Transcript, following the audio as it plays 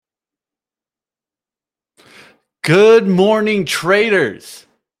Good morning, traders.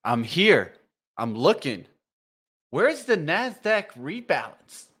 I'm here. I'm looking. Where's the Nasdaq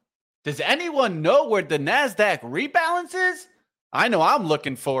rebalance? Does anyone know where the Nasdaq rebalance is? I know I'm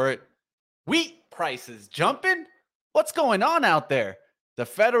looking for it. Wheat prices jumping? What's going on out there? The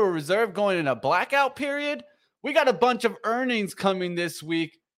Federal Reserve going in a blackout period? We got a bunch of earnings coming this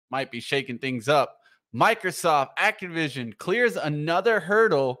week. Might be shaking things up. Microsoft, Activision clears another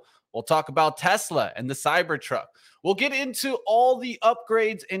hurdle. We'll talk about Tesla and the Cybertruck. We'll get into all the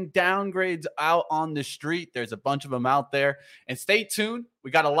upgrades and downgrades out on the street. There's a bunch of them out there. And stay tuned.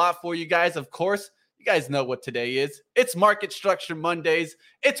 We got a lot for you guys, of course. You guys know what today is. It's Market Structure Mondays.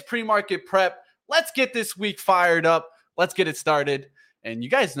 It's pre-market prep. Let's get this week fired up. Let's get it started. And you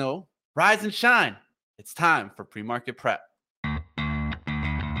guys know, rise and shine. It's time for pre-market prep.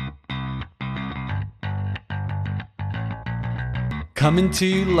 Coming to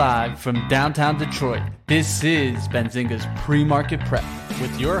you live from downtown Detroit, this is Benzinga's Pre-Market Prep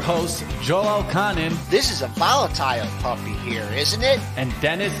with your hosts, Joel Elkanin. This is a volatile puppy here, isn't it? And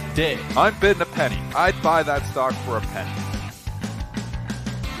Dennis Dick. I'm bidding a penny. I'd buy that stock for a penny.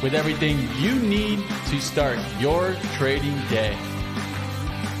 With everything you need to start your trading day.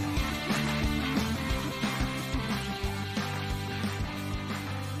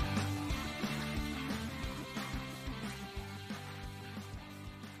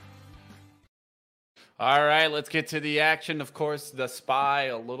 All right, let's get to the action. Of course, the SPY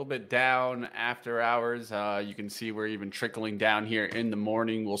a little bit down after hours. You can see we're even trickling down here in the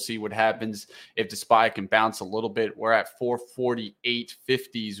morning. We'll see what happens if the SPY can bounce a little bit. We're at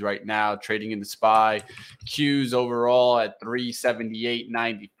 448.50s right now, trading in the SPY. Qs overall at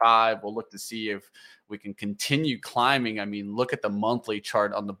 378.95. We'll look to see if we can continue climbing. I mean, look at the monthly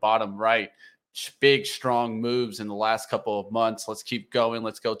chart on the bottom right. Big, strong moves in the last couple of months. Let's keep going.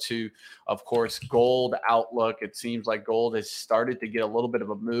 Let's go to, of course, gold outlook. It seems like gold has started to get a little bit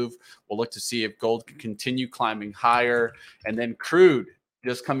of a move. We'll look to see if gold can continue climbing higher. And then crude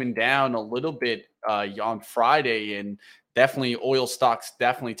just coming down a little bit on Friday, and definitely oil stocks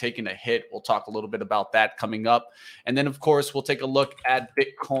definitely taking a hit. We'll talk a little bit about that coming up. And then, of course, we'll take a look at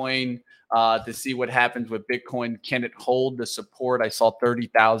Bitcoin to see what happens with Bitcoin. Can it hold the support? I saw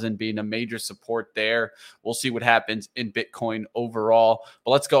 30,000 being a major support there. We'll see what happens in Bitcoin overall.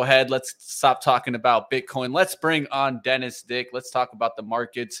 But let's go ahead. Let's stop talking about Bitcoin. Let's bring on Dennis Dick. Let's talk about the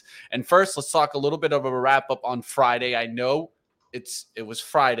markets. And first, let's talk a little bit of a wrap up on Friday. I know it was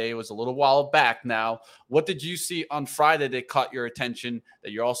Friday. It was a little while back now. What did you see on Friday that caught your attention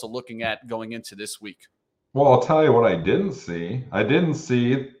that you're also looking at going into this week? Well, I'll tell you what I didn't see. I didn't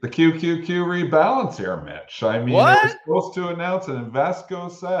see the QQQ rebalance here, Mitch. I mean, What? they were supposed to announce it.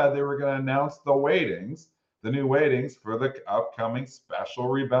 Invesco said they were going to announce the new weightings for the upcoming special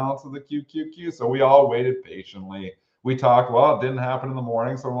rebalance of the QQQ. So we all waited patiently. We talked, well, it didn't happen in the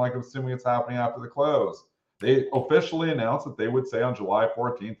morning, so I'm like assuming it's happening after the close. They officially announced that they would say on July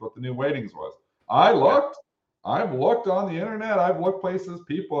 14th what the new weightings was. I looked. I've looked on the internet. I've looked places.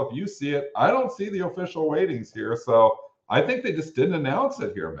 People, if you see it, I don't see the official weightings here. So I think they just didn't announce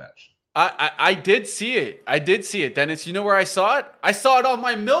it here, Mitch. I did see it. I did see it, Dennis. You know where I saw it? I saw it on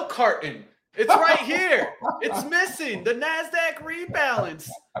my milk carton. It's right here. It's missing. The Nasdaq rebalance.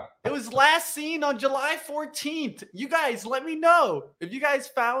 It was last seen on July 14th. You guys, let me know if you guys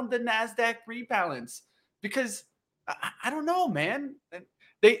found the Nasdaq rebalance, because I don't know, man.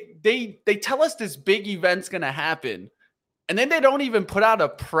 They tell us this big event's going to happen, and then they don't even put out a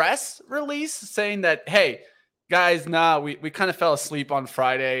press release saying that, hey, guys, we kind of fell asleep on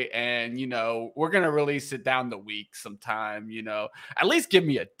Friday, and, we're going to release it down the week sometime, At least give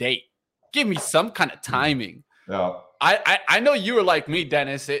me a date. Give me some kind of timing. Yeah. I know you were like me,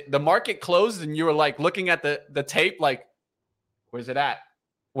 Dennis. The market closed, and you were like looking at the tape like, where's it at?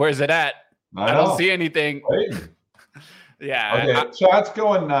 Where's it at? I don't see anything. Right? Yeah. Okay, chat's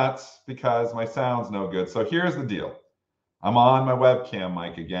going nuts because my sound's no good. So here's the deal. I'm on my webcam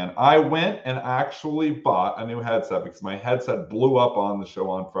mic again. I went and actually bought a new headset because my headset blew up on the show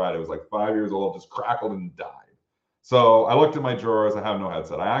on Friday. It was like 5 years old, just crackled and died. So I looked at my drawers. I have no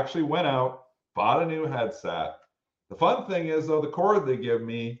headset. I actually went out, bought a new headset. The fun thing is, though, the cord they give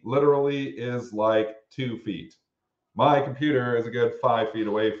me literally is like 2 feet. My computer is a good 5 feet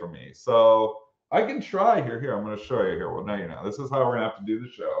away from me. So I can try here. I'm going to show you here. Well, no, this is how we're going to have to do the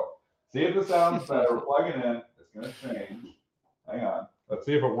show. See if it sounds better. We're plugging in. It's going to change. Hang on. Let's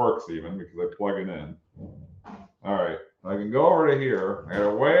see if it works even because I plug it in. All right. I can go over to here. I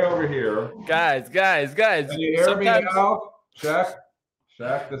got way over here. Guys. Can you hear me now? Check.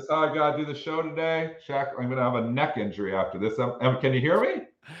 Shaq, this is how I got to do the show today. Shaq, I'm going to have a neck injury after this. Can you hear me?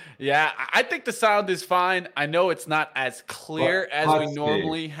 Yeah, I think the sound is fine. I know it's not as clear as we Let's see.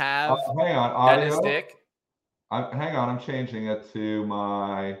 normally have. Hang on, Dennis audio. Dick. Hang on, I'm changing it to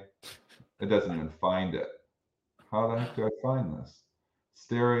my. It doesn't even find it. How the heck do I find this?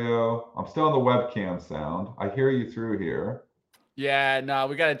 Stereo. I'm still on the webcam sound. I hear you through here. Yeah, no,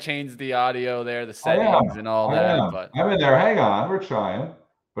 we got to change the audio there, the I settings am. and all I that. am. But I'm in there. Hang on. We're trying.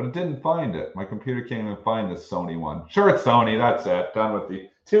 But it didn't find it. My computer can't even find this Sony one. Sure, it's Sony. That's it. Done with the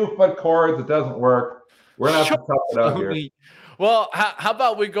 2-foot cords. It doesn't work. We're going to have to tough it out here. Well, how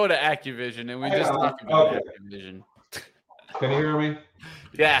about we go to Activision and we Hang just on. talk about Okay. Activision? Can you hear me?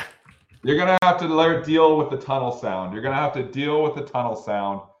 Yeah. You're going to have to deal with the tunnel sound. You're going to have to deal with the tunnel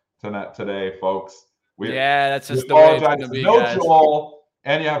sound today, folks. Yeah, that's just the way it's going to be, guys. Joel,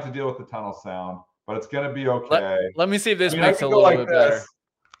 and you have to deal with the tunnel sound, but it's going to be okay. Let me see if this makes it a little bit better.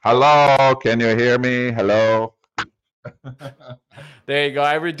 Hello, can you hear me? Hello. There you go.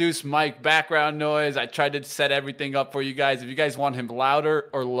 I reduced mic background noise. I tried to set everything up for you guys. If you guys want him louder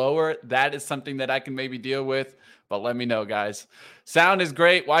or lower, that is something that I can maybe deal with. But let me know, guys. Sound is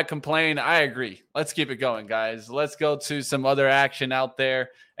great. Why complain? I agree. Let's keep it going, guys. Let's go to some other action out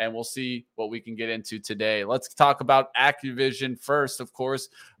there, and we'll see what we can get into today. Let's talk about Activision first, of course.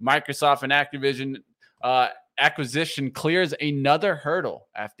 Microsoft and Activision acquisition clears another hurdle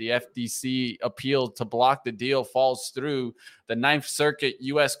after the FTC appeal to block the deal falls through. The Ninth Circuit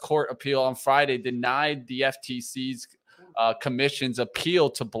U.S. Court appeal on Friday denied the FTC's commission's appeal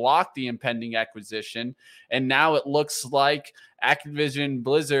to block the impending acquisition. And now it looks like Activision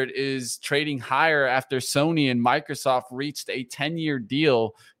Blizzard is trading higher after Sony and Microsoft reached a 10-year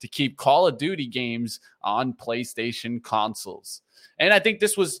deal to keep Call of Duty games on PlayStation consoles. And I think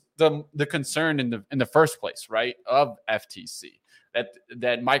this was the concern in the first place, right, of FTC,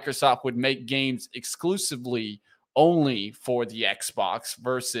 that Microsoft would make games exclusively only for the Xbox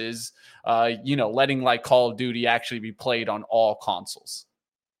versus, letting like Call of Duty actually be played on all consoles.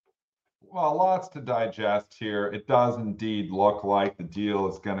 Well, lots to digest here. It does indeed look like the deal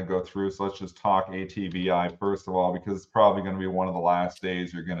is going to go through. So let's just talk ATVI first of all, because it's probably going to be one of the last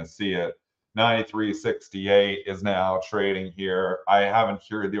days you're going to see it. 93.68 is now trading here. I haven't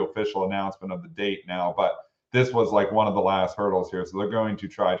heard the official announcement of the date now, but this was like one of the last hurdles here. So they're going to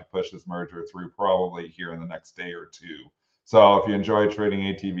try to push this merger through probably here in the next day or two. So if you enjoy trading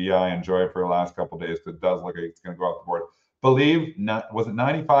ATVI, enjoy it for the last couple of days, because it does look like it's going to go off the board. Was it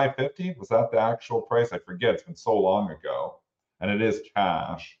 95.50? Was that the actual price? I forget. It's been so long ago. And it is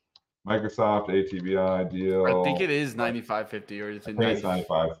cash. Microsoft ATVI deal. I think it is 95.50 or is it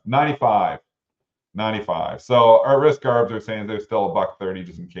 95? 95. So our risk arbs are saying there's still $1.30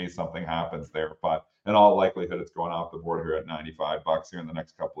 just in case something happens there. But in all likelihood, it's going off the board here at $95 here in the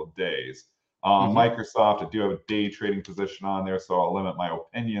next couple of days. Microsoft, I do have a day trading position on there, so I'll limit my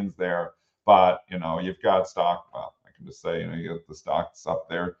opinions there. But, you've got stock. Well, I can just say, you get the stocks up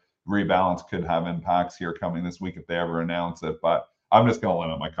there. Rebalance could have impacts here coming this week if they ever announce it. But I'm just going to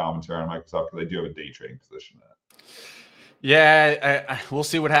limit my commentary on Microsoft because they do have a day trading position in it. Yeah, we'll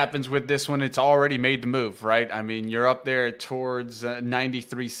see what happens with this one. It's already made the move, right? I mean, you're up there towards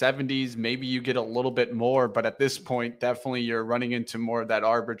 93.70s. Maybe you get a little bit more, but at this point, definitely you're running into more of that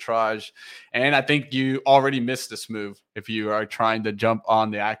arbitrage. And I think you already missed this move if you are trying to jump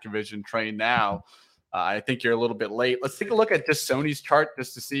on the Activision train now. I think you're a little bit late. Let's take a look at just Sony's chart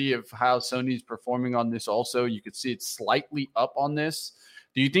just to see how Sony's performing on this also. You can see it's slightly up on this.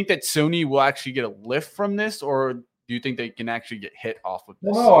 Do you think that Sony will actually get a lift from this, or do you think they can actually get hit off of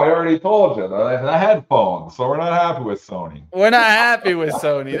this? No, I already told you. The headphones. So we're not happy with Sony. We're not happy with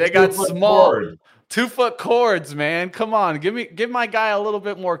Sony. They got small 2-foot cords, man. Come on. Give my guy a little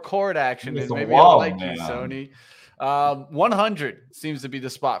bit more cord action, and maybe I'll like you, Sony. 100 seems to be the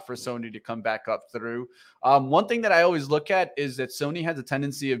spot for Sony to come back up through. One thing that I always look at is that Sony has a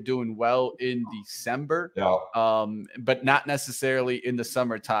tendency of doing well in December, but not necessarily in the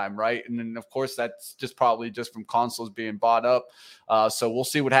summertime, right? And then, of course, that's probably from consoles being bought up. So we'll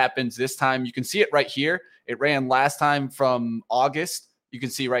see what happens this time. You can see it right here. It ran last time from August. You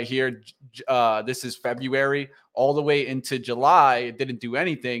can see right here, this is February, all the way into July. It didn't do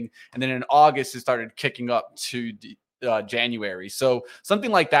anything. And then in August, it started kicking up to January. So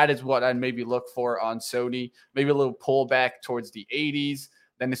something like that is what I'd maybe look for on Sony. Maybe a little pullback towards the 80s.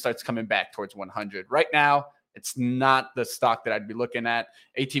 Then it starts coming back towards 100. Right now, it's not the stock that I'd be looking at.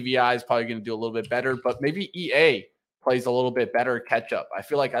 ATVI is probably going to do a little bit better, but maybe EA plays a little bit better catch up. I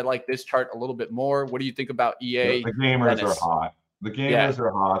feel like I like this chart a little bit more. What do you think about EA? The gamers are hot. The gamers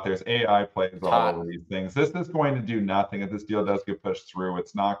are hot. There's AI plays all over these things. This is going to do nothing. If this deal does get pushed through,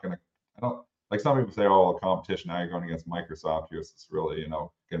 it's not going to. like some people say, oh, competition, now you're going against Microsoft here, so it's really, going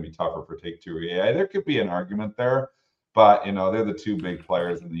to be tougher for Take-Two or EA. There could be an argument there, but, they're the two big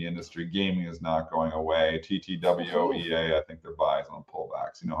players in the industry. Gaming is not going away. TTWO, EA, I think they're buys on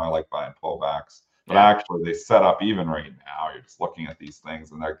pullbacks. I like buying pullbacks, but actually they set up even right now. You're just looking at these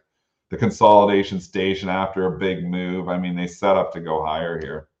things and they're the consolidation station after a big move. I mean, they set up to go higher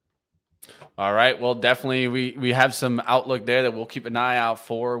here. All right. Well, definitely we have some outlook there that we'll keep an eye out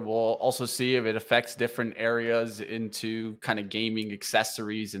for. We'll also see if it affects different areas into kind of gaming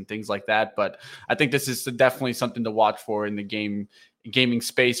accessories and things like that. But I think this is definitely something to watch for in the gaming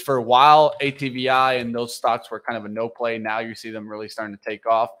space. For a while, ATVI and those stocks were kind of a no play. Now you see them really starting to take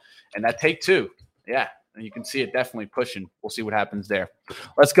off. And that Take-Two, yeah, and you can see it definitely pushing. We'll see what happens there.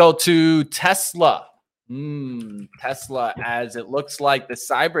 Let's go to Tesla. Tesla, as it looks like the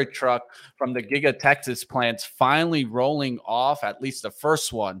Cybertruck from the Giga Texas plants finally rolling off, at least the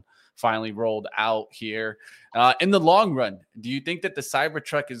first one finally rolled out here. In the long run, do you think that the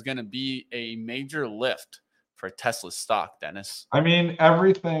Cybertruck is going to be a major lift for Tesla stock, Dennis? I mean,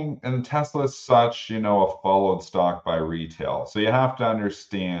 everything, and Tesla is such, a followed stock by retail. So you have to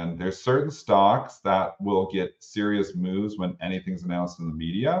understand there's certain stocks that will get serious moves when anything's announced in the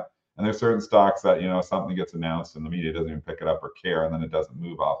media. And there's certain stocks that, something gets announced and the media doesn't even pick it up or care, and then it doesn't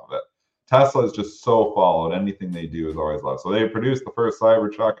move off of it. Tesla is just so followed. Anything they do is always loved. So they produced the first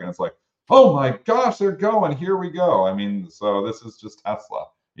Cybertruck and it's like, oh my gosh, they're going, here we go. I mean, so this is just Tesla.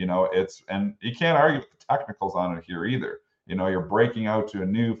 And you can't argue with the technicals on it here either. You're breaking out to a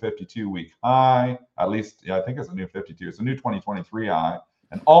new 52-week high, at least, I think it's a new 52. It's a new 2023 high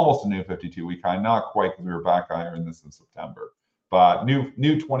and almost a new 52-week high. Not quite, because we were back higher in this in September. But new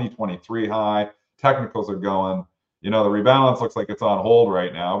 2023 high. Technicals are going. The rebalance looks like it's on hold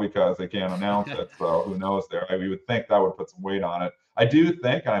right now because they can't announce it. So who knows there? We would think that would put some weight on it. I do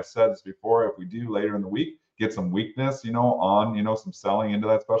think, and I've said this before, if we do later in the week get some weakness, on, some selling into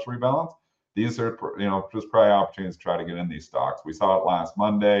that special rebalance, these are, just probably opportunities to try to get in these stocks. We saw it last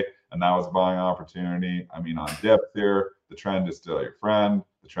Monday, and that was a buying opportunity. I mean, on dips here, the trend is still your friend.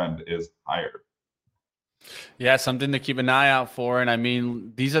 The trend is higher. Yeah, something to keep an eye out for. And I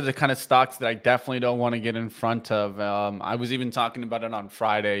mean, these are the kind of stocks that I definitely don't want to get in front of. I was even talking about it on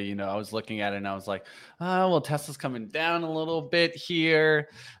Friday. I was looking at it and I was like, oh, well, Tesla's coming down a little bit here.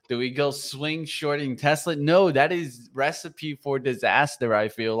 Do we go swing shorting Tesla? No, that is recipe for disaster, I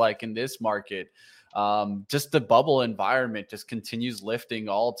feel like, in this market. Just the bubble environment just continues lifting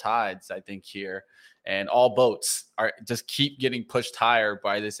all tides, I think, here. And all boats are just keep getting pushed higher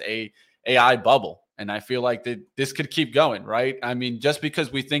by this AI bubble. And I feel like that this could keep going, right? I mean, just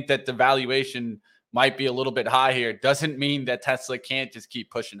because we think that the valuation might be a little bit high here doesn't mean that Tesla can't just keep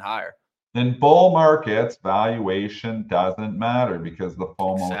pushing higher. In bull markets, valuation doesn't matter because the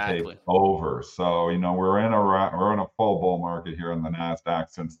FOMO takes over. So, we're in a full bull market here in the Nasdaq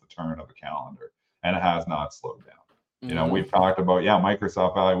since the turn of the calendar, and it has not slowed down. We've talked about,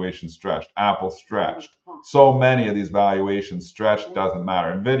 Microsoft valuation stretched, Apple stretched. So many of these valuations stretched, doesn't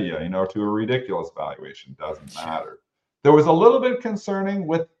matter. Nvidia, to a ridiculous valuation, doesn't matter. There was a little bit concerning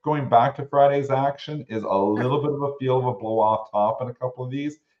with going back to Friday's action is a little bit of a feel of a blow off top in a couple of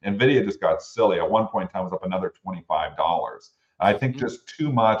these. Nvidia just got silly. At one point in time, it was up another $25. I think just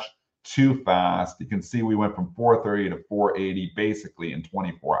too much, too fast. You can see we went from 430 to 480 basically in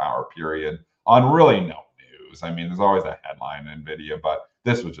 24-hour period on really no news. I mean, there's always a headline in Nvidia, but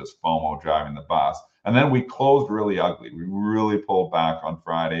this was just FOMO driving the bus. And then we closed really ugly. We really pulled back on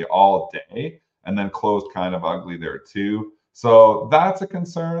Friday all day and then closed kind of ugly there too. So that's a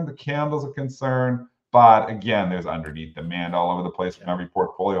concern. The candle's a concern. But again, there's underneath demand all over the place from every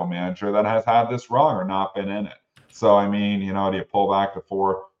portfolio manager that has had this wrong or not been in it. So, I mean, do you pull back to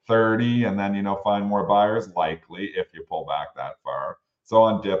 430 and then, find more buyers? Likely, if you pull back that far. So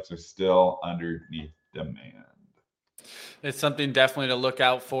on dips, are still underneath demand. It's something definitely to look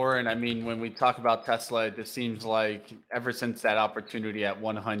out for. And I mean, when we talk about Tesla, it just seems like ever since that opportunity at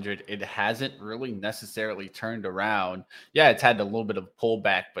 100, it hasn't really necessarily turned around. Yeah, it's had a little bit of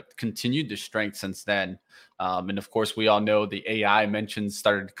pullback, but continued to strength since then. And of course, we all know the AI mentions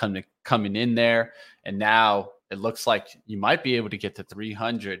started coming in there. And now it looks like you might be able to get to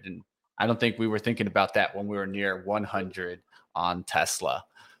 300. And I don't think we were thinking about that when we were near 100 on Tesla.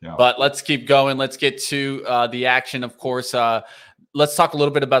 Yeah. But let's keep going. Let's get to the action, of course. Let's talk a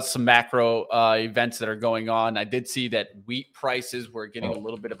little bit about some macro events that are going on. I did see that wheat prices were getting a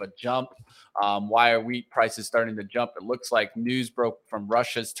little bit of a jump. Why are wheat prices starting to jump? It looks like news broke from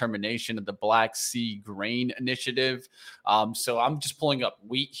Russia's termination of the Black Sea Grain Initiative. So I'm just pulling up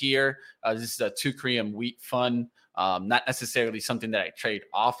wheat here. This is a 2 Korean wheat fund. Not necessarily something that I trade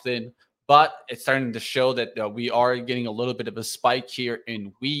often, but it's starting to show that we are getting a little bit of a spike here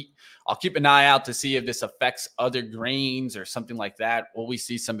in wheat. I'll keep an eye out to see if this affects other grains or something like that. Will we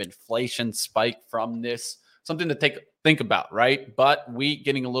see some inflation spike from this? Something to think about, right? But wheat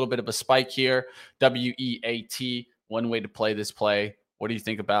getting a little bit of a spike here. WEAT, one way to play this play. What do you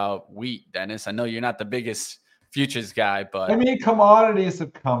think about wheat, Dennis? I know you're not the biggest futures guy, but I mean, commodities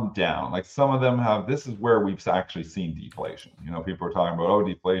have come down. Like some of them have. This is where we've actually seen deflation. You know, people are talking about, oh,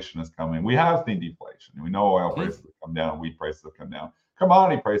 deflation is coming. We have seen deflation. We know oil prices have come down, wheat prices have come down,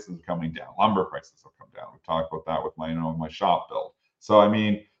 commodity prices are coming down, lumber prices have come down. We talked about that with my, my shop build. So I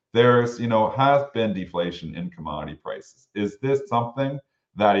mean, there's, has been deflation in commodity prices. Is this something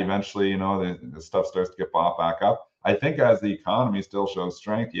that eventually, the stuff starts to get bought back up? I think as the economy still shows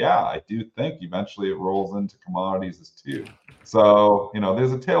strength, yeah, I do think eventually it rolls into commodities too. So,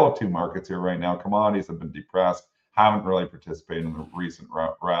 there's a tale of two markets here right now. Commodities have been depressed, haven't really participated in the recent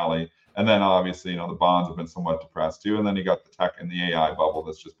rally. And then obviously, the bonds have been somewhat depressed too. And then you got the tech and the AI bubble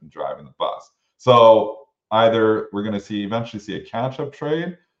that's just been driving the bus. So either we're going to eventually see a catch-up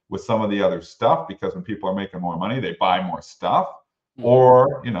trade with some of the other stuff, because when people are making more money, they buy more stuff.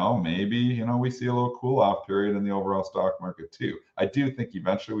 Or, maybe, we see a little cool off period in the overall stock market too. I do think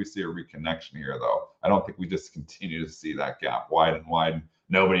eventually we see a reconnection here, though. I don't think we just continue to see that gap widen and widen.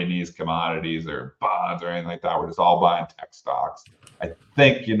 Nobody needs commodities or bonds or anything like that. We're just all buying tech stocks. I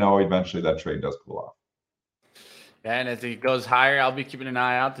think, eventually that trade does cool off. And as it goes higher, I'll be keeping an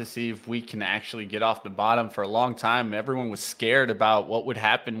eye out to see if we can actually get off the bottom. For a long time, everyone was scared about what would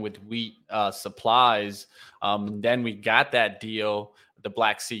happen with wheat supplies. Then we got that deal, the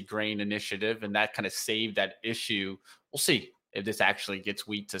Black Sea Grain Initiative, and that kind of saved that issue. We'll see if this actually gets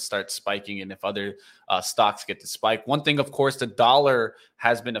wheat to start spiking and if other stocks get to spike. One thing, of course, the dollar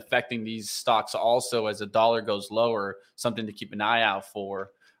has been affecting these stocks also as the dollar goes lower, something to keep an eye out for.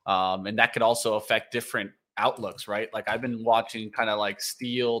 And that could also affect different outlooks, right? Like I've been watching kind of like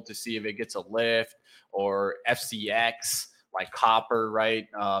steel to see if it gets a lift, or FCX, like copper, right?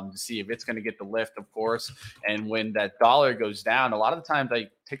 To see if it's going to get the lift, of course. And when that dollar goes down, a lot of the times I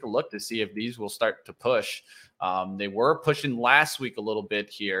take a look to see if these will start to push. They were pushing last week a little bit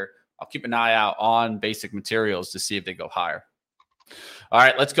here. I'll keep an eye out on basic materials to see if they go higher. All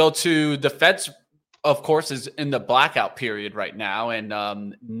right, let's go to the Fed's, of course, is in the blackout period right now,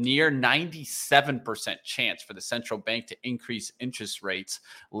 and near 97% chance for the central bank to increase interest rates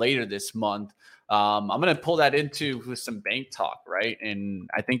later this month. I'm going to pull that into with some bank talk, right? And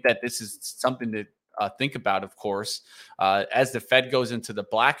I think that this is something to think about, of course, as the Fed goes into the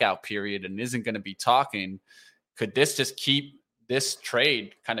blackout period and isn't going to be talking. Could this just keep this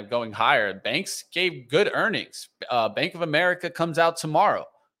trade kind of going higher? Banks gave good earnings. Bank of America comes out tomorrow.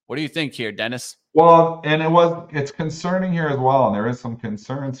 What do you think here, Dennis? Well, and it's concerning here as well, and there is some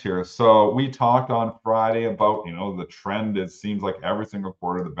concerns here. So we talked on Friday about, the trend. It seems like every single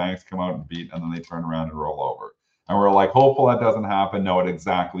quarter the banks come out and beat, and then they turn around and roll over. And we're like, hopeful that doesn't happen. No, it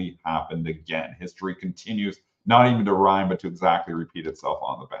exactly happened again. History continues, not even to rhyme, but to exactly repeat itself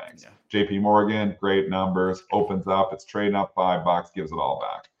on the banks. Yeah. JP Morgan, great numbers, opens up, it's trading up $5, gives it all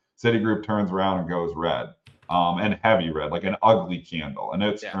back. Citigroup turns around and goes red. And heavy red, like an ugly candle. And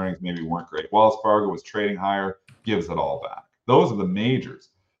its earnings maybe weren't great. Wells Fargo was trading higher, gives it all back. Those are the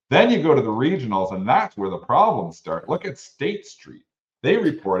majors. Then you go to the regionals, and that's where the problems start. Look at State Street. They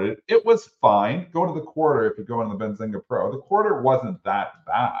reported it was fine. Go to the quarter if you go in the Benzinga Pro. The quarter wasn't that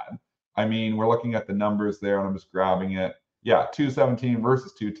bad. I mean, we're looking at the numbers there, and I'm just grabbing it. Yeah, 217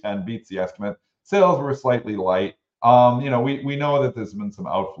 versus 210 beats the estimate. Sales were slightly light. We know that there's been some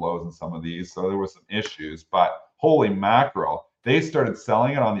outflows in some of these, so there were some issues, but holy mackerel, they started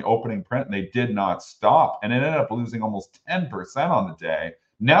selling it on the opening print and they did not stop, and it ended up losing almost 10% on the day.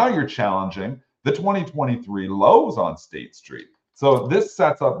 Now you're challenging the 2023 lows on State Street. So this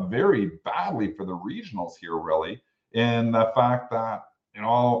sets up very badly for the regionals here, really, in the fact that,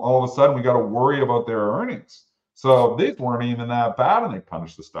 all of a sudden we got to worry about their earnings. So these weren't even that bad and they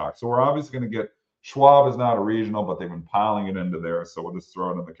punished the stock. So we're obviously going to get Schwab is not a regional, but they've been piling it into there. So we'll just throw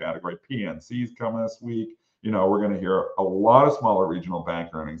it in the category. PNC's coming this week. We're going to hear a lot of smaller regional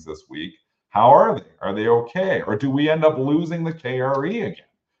bank earnings this week. How are they? Are they okay? Or do we end up losing the KRE again?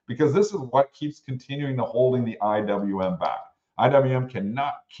 Because this is what keeps continuing to holding the IWM back. IWM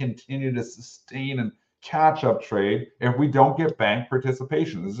cannot continue to sustain and catch up trade if we don't get bank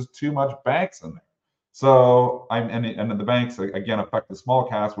participation. There's just too much banks in there. So and the banks again affect the small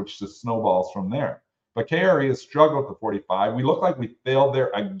caps, which just snowballs from there. But KRE has struggled to 45. We look like we failed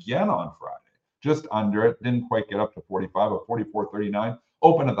there again on Friday, just under it. Didn't quite get up to 45, but 44.39.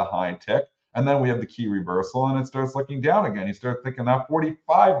 Open at the high tick, and then we have the key reversal, and it starts looking down again. You start thinking that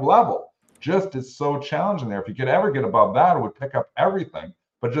 45 level just is so challenging there. If you could ever get above that, it would pick up everything,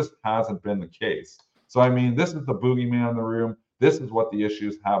 but just hasn't been the case. So, I mean, this is the boogeyman in the room. This is what the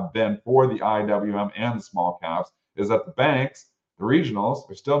issues have been for the IWM and the small caps, is that the banks, the regionals,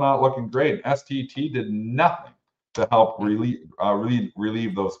 are still not looking great. STT did nothing to help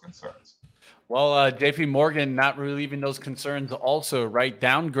relieve those concerns. Well, JP Morgan not relieving those concerns also, right?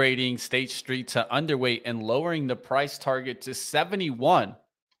 Downgrading State Street to underweight and lowering the price target to 71.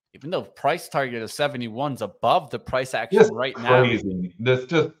 Even though price target of 71 is above the price action right now. Crazy. That's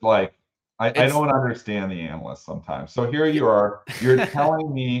just like, I don't understand the analysts sometimes. So here you are, you're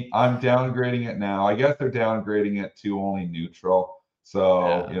telling me I'm downgrading it now. I guess they're downgrading it to only neutral.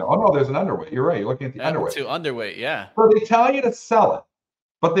 So, you know, oh no, there's an underweight. You're right. You're looking at the underweight. To underweight, yeah. So they tell you to sell it,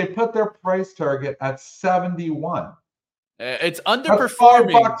 but they put their price target at 71. It's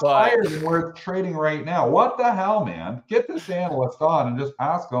underperforming, that's $5 higher than where it's trading right now. What the hell, man? Get this analyst on and just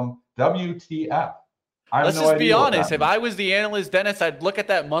ask them WTF. Let's just be honest. If I was the analyst, Dennis, I'd look at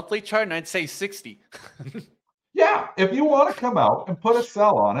that monthly chart and I'd say 60. Yeah, if you want to come out and put a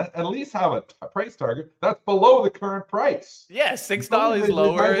sell on it, at least have a price target that's below the current price. Yeah, $6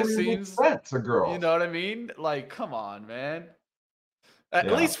 lower seems sense, a girl. You know what I mean? Like, come on, man. At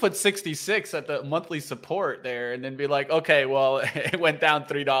least put 66 at the monthly support there and then be like, okay, well, it went down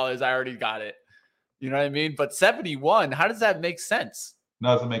 $3. I already got it. You know what I mean? But 71, how does that make sense?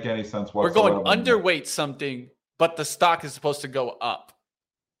 Doesn't make any sense whatsoever. We're going underweight something, but the stock is supposed to go up.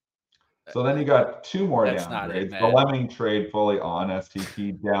 So then you got two more downgrades. The Lemming trade fully on,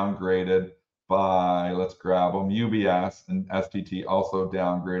 STT downgraded by, let's grab them, UBS, and STT also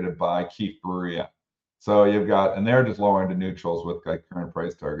downgraded by Keefe Brewing. So you've got, and they're just lowering to neutrals with like current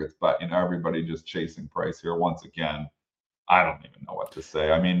price targets, but you know, everybody just chasing price here once again. I don't even know what to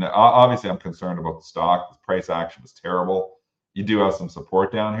say. I mean, obviously I'm concerned about the stock. The price action was terrible. You do have some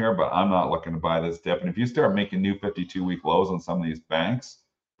support down here, but I'm not looking to buy this dip. And if you start making new 52-week lows on some of these banks,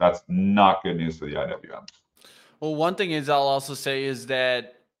 that's not good news for the IWM. Well, one thing is I'll also say is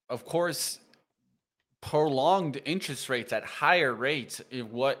that, of course, prolonged interest rates at higher rates is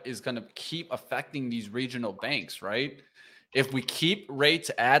what is going to keep affecting these regional banks, right? If we keep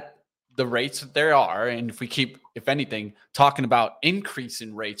rates at the rates that there are, and if we keep, if anything, talking about increase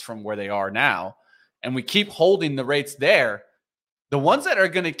in rates from where they are now, and we keep holding the rates there, the ones that are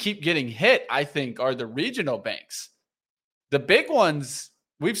going to keep getting hit, I think, are the regional banks. The big ones,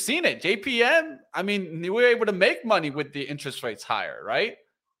 we've seen it. JPM, I mean, we were able to make money with the interest rates higher, right?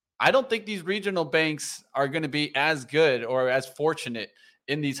 I don't think these regional banks are going to be as good or as fortunate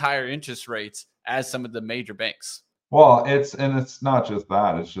in these higher interest rates as some of the major banks. Well, it's not just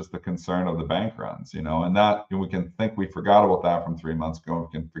that, it's just the concern of the bank runs, you know, and that we can think we forgot about that from 3 months ago and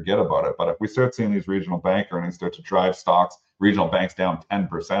we can forget about it. But if we start seeing these regional bank earnings start to drive stocks, regional banks down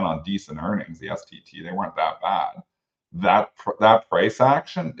 10% on decent earnings, the STT, they weren't that bad. That price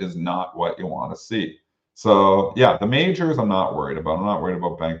action is not what you want to see. So yeah, the majors I'm not worried about. I'm not worried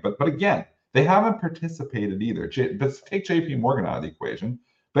about bank, but again, they haven't participated either. Let's take JP Morgan out of the equation.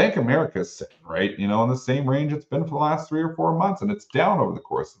 Bank of America is sitting right, you know, in the same range it's been for the last 3 or 4 months, and it's down over the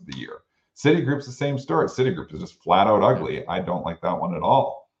course of the year. Citigroup's the same story. Citigroup is just flat out ugly. I don't like that one at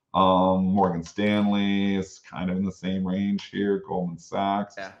all. Morgan Stanley is kind of in the same range here. Goldman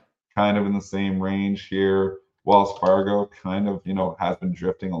Sachs, kind of in the same range here. Wells Fargo kind of, you know, has been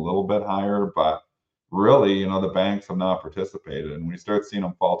drifting a little bit higher, but really, you know, the banks have not participated. And when you start seeing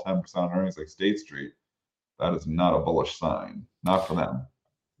them fall 10% on earnings like State Street, that is not a bullish sign, not for them.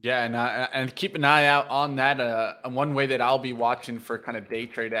 Yeah, and keep an eye out on that. One way that I'll be watching for kind of day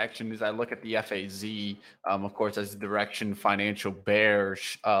trade action is I look at the FAZ, of course, as the direction financial bear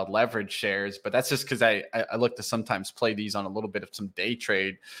leverage shares. But that's just because I look to sometimes play these on a little bit of some day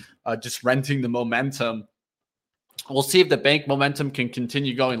trade, just renting the momentum. We'll see if the bank momentum can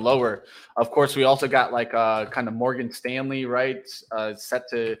continue going lower. Of course, we also got like kind of Morgan Stanley, right? Set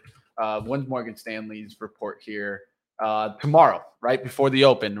to when's Morgan Stanley's report here? Tomorrow, right before the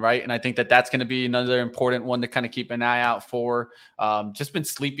open, right? And I think that that's going to be another important one to kind of keep an eye out for. Just been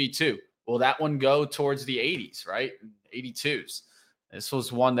sleepy too. Will that one go towards the 80s, right? 82s. This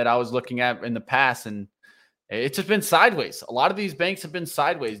was one that I was looking at in the past, and it's just been sideways. A lot of these banks have been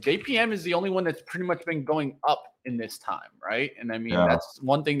sideways. JPM is the only one that's pretty much been going up in this time, right? And I mean, that's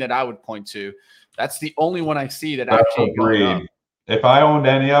one thing that I would point to. That's the only one I see that actually going up. If I owned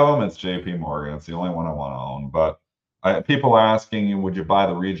any of them, it's JP Morgan. It's the only one I want to own, but people are asking, would you buy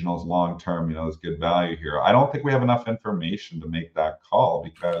the regionals long term? You know, there's good value here. I don't think we have enough information to make that call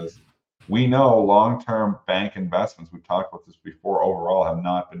because we know long term bank investments, we've talked about this before, overall have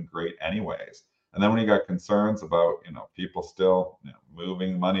not been great anyways. And then when you got concerns about, people still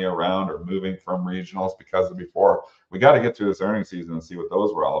moving money around or moving from regionals because of before, we got to get through this earnings season and see what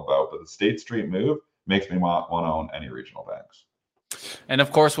those were all about. But the State Street move makes me want to own any regional banks. And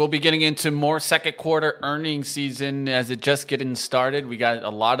of course, we'll be getting into more second quarter earnings season as it just getting started. We got a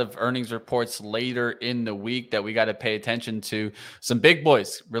lot of earnings reports later in the week that we got to pay attention to. Some big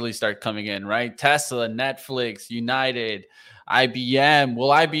boys really start coming in, right? Tesla, Netflix, United, IBM. Will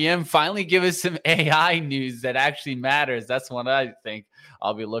IBM finally give us some AI news that actually matters? That's what I think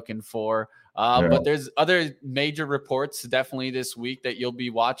I'll be looking for. But there's other major reports definitely this week that you'll be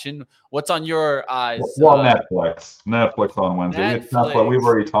watching. What's on your eyes? Well, Netflix on Wednesday. Netflix. We've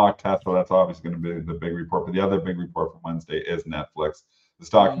already talked Tesla. That's obviously going to be the big report. But the other big report from Wednesday is Netflix. The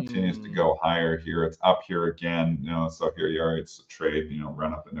stock continues to go higher here. It's up here again. So here you are. It's a trade.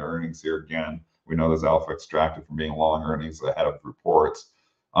 Run up into earnings here again. We know there's alpha extracted from being long earnings ahead of reports.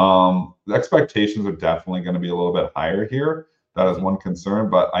 The expectations are definitely going to be a little bit higher here. That is one concern,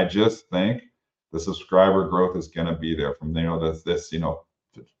 but I just think the subscriber growth is going to be there from this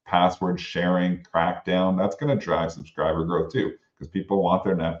password sharing crackdown. That's going to drive subscriber growth too, because people want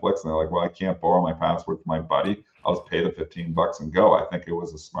their Netflix and they're like, well, I can't borrow my password from my buddy. I'll just pay the $15 and go. I think it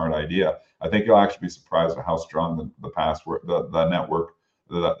was a smart idea. I think you'll actually be surprised at how strong the password, the network,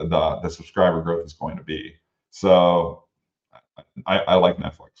 the subscriber growth is going to be. So I like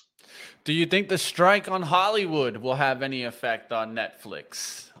Netflix. Do you think the strike on Hollywood will have any effect on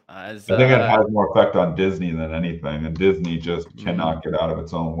Netflix? I think it has more effect on Disney than anything, and Disney just cannot get out of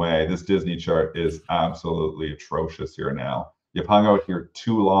its own way. This Disney chart is absolutely atrocious here now. You've hung out here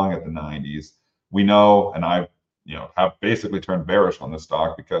too long at the 90s. We know, and I have basically turned bearish on this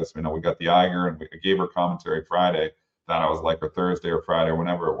stock because we got the Iger, and I gave her commentary Friday that I was like, or Thursday or Friday, or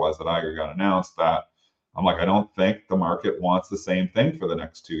whenever it was that Iger got announced, that I'm like, I don't think the market wants the same thing for the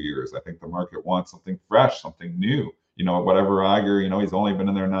next 2 years. I think the market wants something fresh, something new. Whatever Iger, he's only been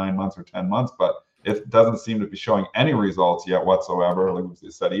in there 9 months or 10 months, but it doesn't seem to be showing any results yet whatsoever. Like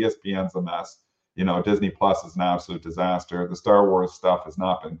we said, ESPN's a mess. Disney Plus is an absolute disaster. The Star Wars stuff has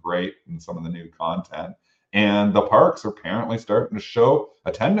not been great in some of the new content. And the parks are apparently starting to show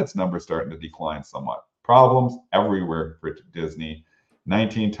attendance numbers starting to decline somewhat. Problems everywhere for Disney.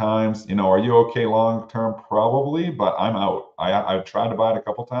 19 times, are you okay long term? Probably, but I'm out. I've tried to buy it a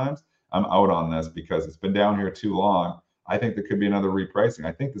couple times. I'm out on this because it's been down here too long. I think there could be another repricing.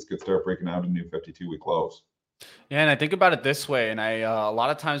 I think this could start breaking out to new 52-week lows. Yeah, and I think about it this way, and I a lot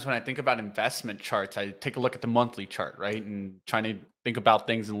of times when I think about investment charts, I take a look at the monthly chart, right, and trying to think about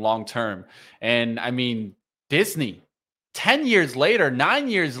things in long term. And I mean, Disney, 10 years later, 9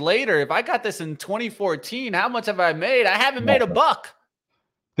 years later, if I got this in 2014, how much have I made? I haven't made a buck.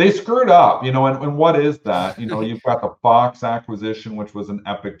 They screwed up, and what is that? You've got the Fox acquisition, which was an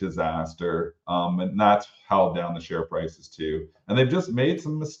epic disaster, and that's held down the share prices too. And they've just made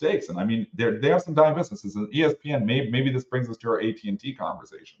some mistakes. And I mean, they have some dying businesses. And ESPN, maybe this brings us to our AT&T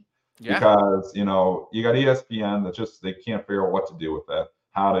conversation, because you got ESPN that just they can't figure out what to do with it,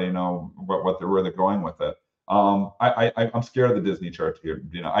 how to where they're going with it. I'm scared of the Disney chart here.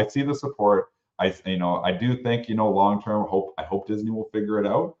 I see the support. I do think, long term, I hope Disney will figure it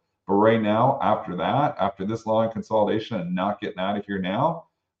out. But right now, after this long consolidation and not getting out of here now,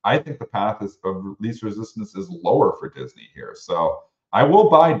 I think the path of least resistance is lower for Disney here. So I will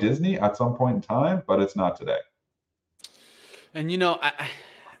buy Disney at some point in time, but it's not today. And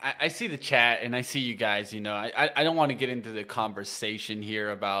I see the chat and I see you guys. I don't want to get into the conversation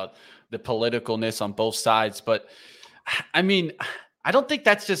here about the politicalness on both sides, but I mean, I don't think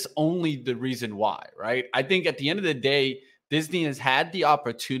that's just only the reason why, right? I think at the end of the day, Disney has had the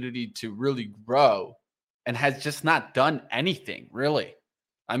opportunity to really grow and has just not done anything, really.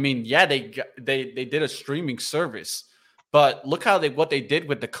 I mean, yeah, they did a streaming service, but look what they did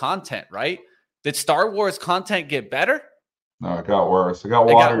with the content, right? Did Star Wars content get better? No, it got worse. It got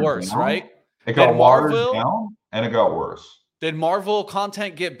worse, down. Right? It got watered down, and it got worse. Did Marvel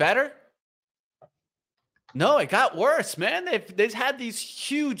content get better? No, it got worse, man. They've had these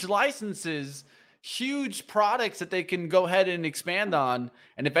huge licenses, huge products that they can go ahead and expand on,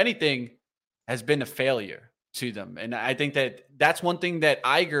 and if anything, has been a failure to them. And I think that's one thing that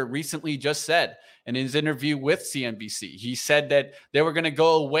Iger recently just said in his interview with CNBC. He said that they were going to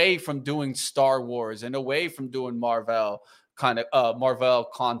go away from doing Star Wars and away from doing Marvel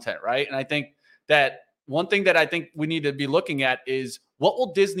content, right? And I think that one thing that I think we need to be looking at is what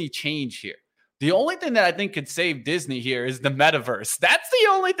will Disney change here? The only thing that I think could save Disney here is the metaverse. That's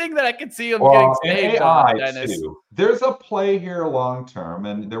the only thing that I could see them getting saved AI on, Dennis. too. There's a play here long term,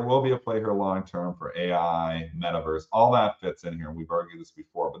 and there will be a play here long term for AI, metaverse. All that fits in here, and we've argued this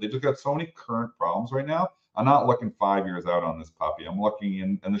before. But they just got so many current problems right now. I'm not looking 5 years out on this puppy. I'm looking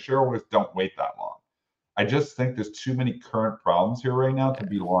in, and the shareholders don't wait that long. I just think there's too many current problems here right now to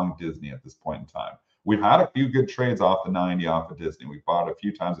be long Disney at this point in time. We've had a few good trades off the 90 off of Disney. We bought a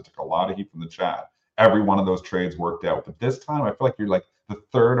few times. It took a lot of heat from the chat. Every one of those trades worked out. But this time, I feel like you're like the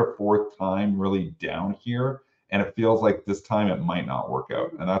third or fourth time really down here. And it feels like this time it might not work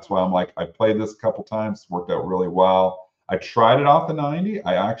out. And that's why I'm like, I played this a couple times, worked out really well. I tried it off the 90.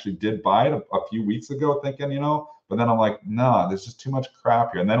 I actually did buy it a few weeks ago thinking, but then I'm like, nah, there's just too much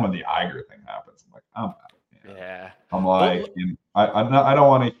crap here. And then when the Iger thing happens, I'm like, I'm out. Yeah. I'm like, I don't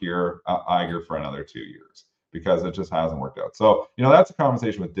want to hear Iger for another 2 years because it just hasn't worked out. So, that's a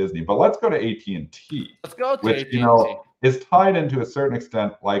conversation with Disney. But let's go to AT&T. Let's go to which, AT&T. Is tied into a certain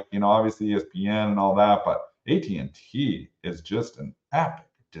extent, like, obviously ESPN and all that. But AT&T is just an epic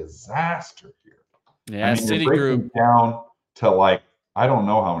disaster here. Yeah, Citigroup down to like, I don't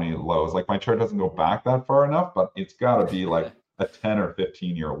know how many lows. Like my chart doesn't go back that far enough, but it's got to be like a 10 or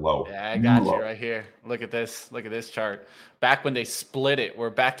 15 year low. Yeah, I got you right here. Look at this. Look at this chart. Back when they split it,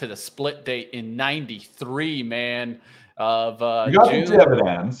 we're back to the split date in 93, man. Of you got June, the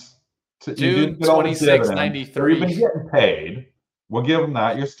dividends. June 26, 93. You've been getting paid. We'll give them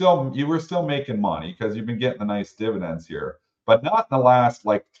that. You were still making money because you've been getting the nice dividends here, but not in the last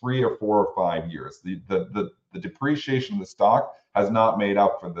like 3 or 4 or 5 years. The depreciation of the stock has not made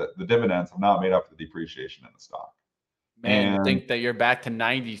up for the dividends have not made up for the depreciation in the stock. Man, to think that you're back to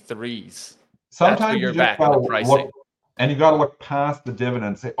 93s. Sometimes you're back on the pricing. And you got to look past the dividend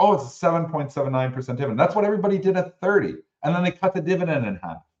and say, oh, it's a 7.79% dividend. That's what everybody did at 30. And then they cut the dividend in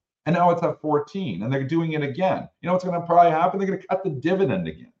half. And now it's at 14. And they're doing it again. You know what's going to probably happen? They're going to cut the dividend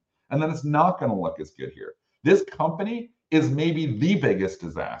again. And then it's not going to look as good here. This company is maybe the biggest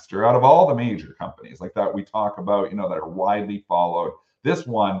disaster out of all the major companies like that we talk about, that are widely followed. This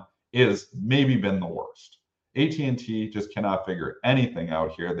one is maybe been the worst. AT&T just cannot figure anything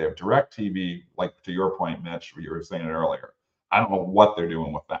out here. They have DirecTV, like to your point, Mitch, you were saying it earlier. I don't know what they're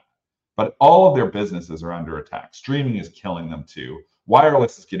doing with that. But all of their businesses are under attack. Streaming is killing them too.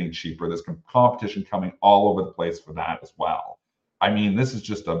 Wireless is getting cheaper. There's competition coming all over the place for that as well. This is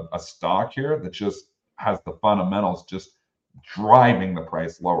just a stock here that just has the fundamentals just driving the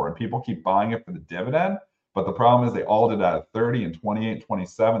price lower. And people keep buying it for the dividend. But the problem is they all did that at 30 and 28 and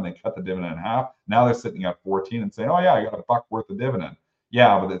 27. They cut the dividend in half. Now they're sitting at 14 and saying, oh, yeah, I got $1 worth of dividend.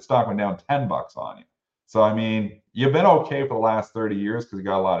 Yeah, but the stock went down $10 on you. So, you've been okay for the last 30 years because you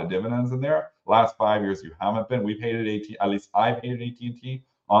got a lot of dividends in there. Last 5 years, you haven't been. We've hated AT&T. At least I've hated AT&T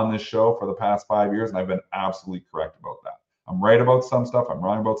on this show for the past 5 years, and I've been absolutely correct about that. I'm right about some stuff. I'm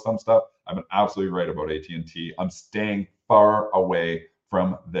wrong about some stuff. I've been absolutely right about AT&T. I'm staying far away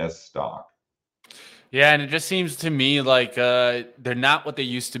from this stock. Yeah, and it just seems to me like they're not what they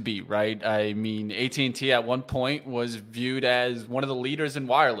used to be, right? AT&T at one point was viewed as one of the leaders in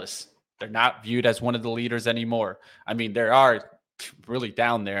wireless. They're not viewed as one of the leaders anymore. They are really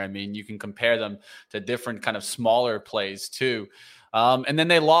down there. You can compare them to different kind of smaller plays too. And then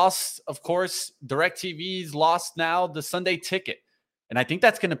they lost, of course, DirecTV's lost now the Sunday Ticket. And I think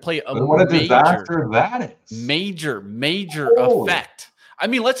that's going to play what a disaster that is. Major effect.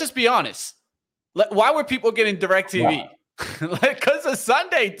 Let's just be honest. Why were people getting DirecTV? Yeah. Because of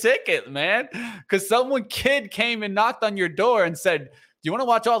Sunday Ticket, man. Because kid came and knocked on your door and said, do you want to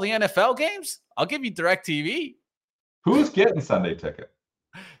watch all the NFL games? I'll give you DirecTV. Who's getting Sunday Ticket?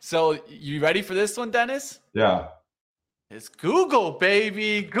 So you ready for this one, Dennis? Yeah. It's Google,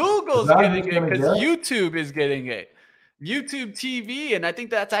 baby. Google's getting it because YouTube is getting it. YouTube TV, and I think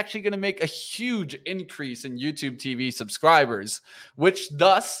that's actually going to make a huge increase in YouTube TV subscribers, which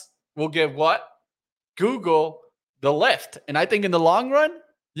thus will give what? Google the lift. And I think in the long run,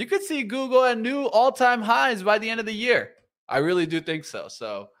 you could see Google at new all-time highs by the end of the year. I really do think so.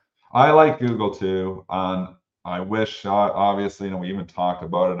 So I like Google too. I wish, obviously, we even talked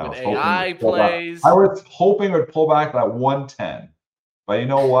about it. And I was hoping it would pull back that 110. But you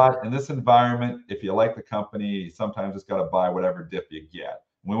know what? In this environment, if you like the company, you sometimes just got to buy whatever dip you get.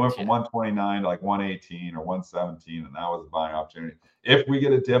 We went from 129 to like 118 or 117, and that was a buying opportunity. If we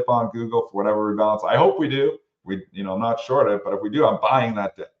get a dip on Google for whatever rebalance, I hope we do. I'm not short it, but if we do, I'm buying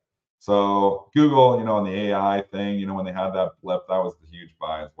that dip. So Google, and the AI thing, when they had that blip, that was the huge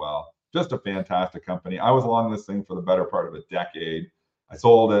buy as well. Just a fantastic company. I was along this thing for the better part of a decade. I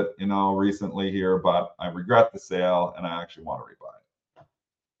sold it, recently here, but I regret the sale, and I actually want to rebuy it.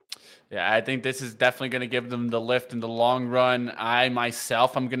 Yeah, I think this is definitely going to give them the lift in the long run. I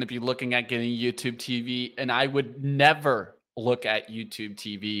myself, I'm going to be looking at getting YouTube TV, and I would never look at YouTube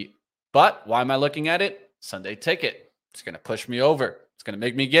TV. But why am I looking at it? Sunday Ticket. It's going to push me over. It's going to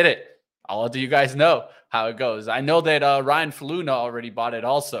make me get it. I'll let you guys know how it goes. I know that Ryan Faluna already bought it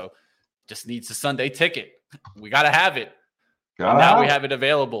also. Just needs a Sunday Ticket. We got to have it. And now we have it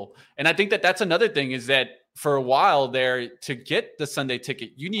available. And I think that that's another thing is that for a while there, to get the Sunday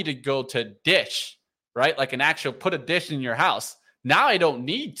Ticket, you need to go to Dish, right? Like an actual put a dish in your house. Now I don't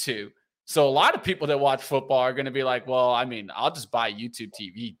need to. So a lot of people that watch football are going to be like, well, I mean, I'll just buy YouTube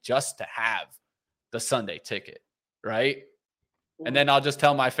TV just to have the Sunday Ticket, right? And then I'll just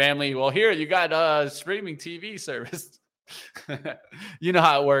tell my family, well, here, you got a streaming TV service. You know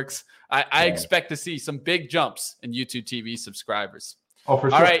how it works. I expect to see some big jumps in YouTube TV subscribers. Oh, for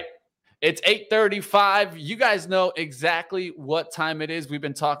sure. All right. It's 8:35. You guys know exactly what time it is. We've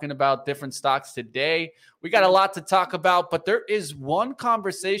been talking about different stocks today. We got a lot to talk about, but there is one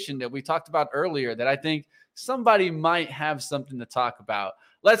conversation that we talked about earlier that I think somebody might have something to talk about.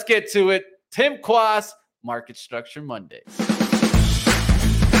 Let's get to it. Tim Quas, Market Structure Monday.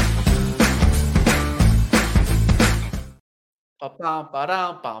 Tim,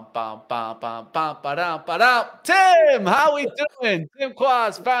 how we doing? Tim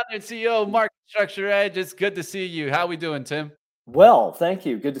Quas, founder and CEO of Market Structure Edge. It's good to see you. How we doing, Tim? Well, thank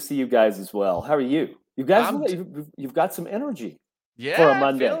you. Good to see you guys as well. How are you? You guys, you've got some energy. Yeah, for a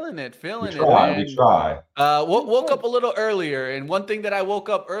Monday. feeling it, man. We try. Woke up a little earlier, and one thing that I woke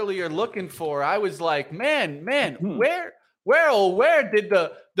up earlier looking for, I was like, man, where did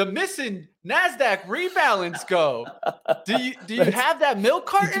the missing Nasdaq rebalance go? Do you have that milk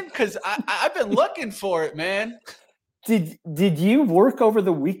carton? Because I've been looking for it, man. Did you work over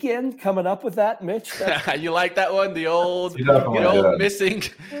the weekend coming up with that, Mitch? You like that one? The old missing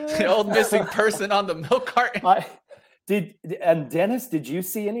person on the milk carton. And Dennis, did you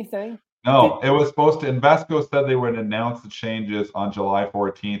see anything? No, it was supposed to. Invesco said they would announce the changes on July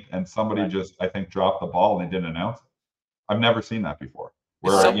 14th, and somebody just, I think, dropped the ball and they didn't announce it. I've never seen that before.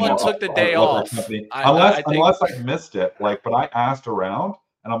 Where, someone took the day off. Unless I missed it. But I asked around,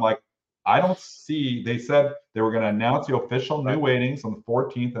 and I'm like, I don't see. They said they were going to announce the official new weightings on the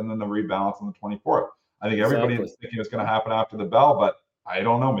 14th, and then the rebalance on the 24th. I think everybody was thinking it was going to happen after the bell, but I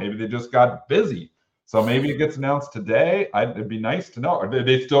don't know. Maybe they just got busy. So maybe it gets announced today. It'd be nice to know. Are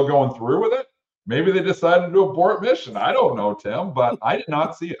they still going through with it? Maybe they decided to abort mission. I don't know, Tim, but I did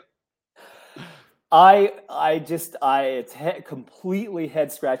not see it. It's completely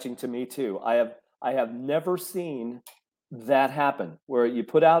head scratching to me too. I have never seen that happen where you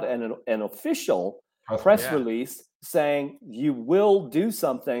put out an official press release saying you will do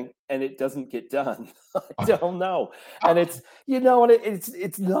something and it doesn't get done. I don't know. And it's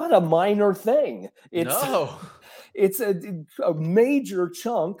not a minor thing. It's a major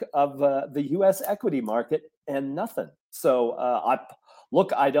chunk of the U.S. equity market and nothing. So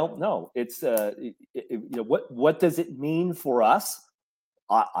I don't know. It's what does it mean for us?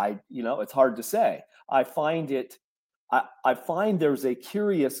 It's hard to say. I find there's a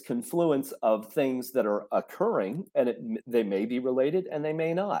curious confluence of things that are occurring, and they may be related and they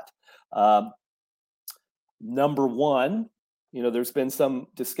may not. Number one, there's been some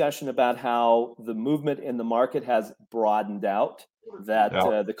discussion about how the movement in the market has broadened out, that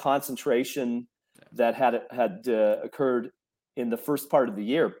the concentration that had occurred in the first part of the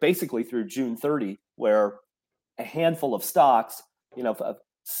year, basically through June 30, where a handful of stocks,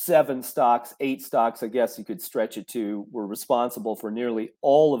 7 stocks, 8 stocks, I guess you could stretch it to, were responsible for nearly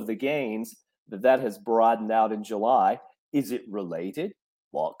all of the gains, that has broadened out in July. Is it related?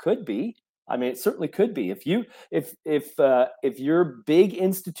 Well, it could be. I mean, it certainly could be. If you're big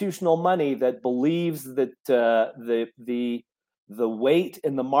institutional money that believes that the weight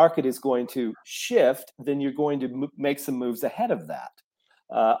in the market is going to shift, then you're going to make some moves ahead of that.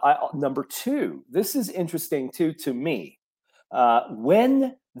 Number two, this is interesting too to me.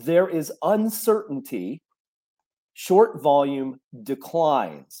 When there is uncertainty, short volume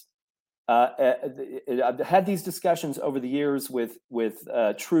declines. I've had these discussions over the years with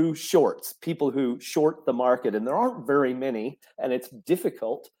true shorts, people who short the market, and there aren't very many, and it's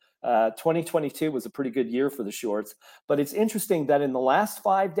difficult. 2022 was a pretty good year for the shorts, but it's interesting that in the last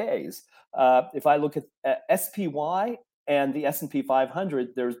 5 days, if I look at SPY and the S&P 500,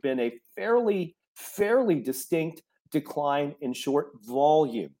 there's been a fairly distinct decline in short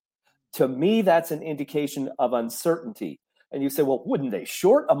volume. To me, that's an indication of uncertainty. And you say, well, wouldn't they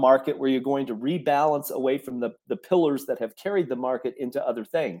short a market where you're going to rebalance away from the pillars that have carried the market into other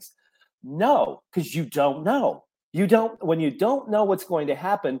things? No, because you don't know. when you don't know what's going to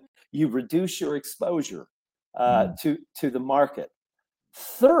happen, you reduce your exposure to the market.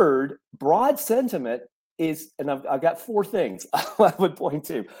 Third, broad sentiment is, and I've got 4 things I would point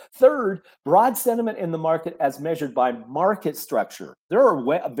to. Third, broad sentiment in the market as measured by market structure. There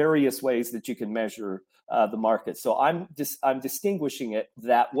are various ways that you can measure the market. So I'm distinguishing it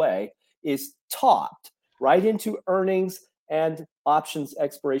that way, is topped right into earnings and options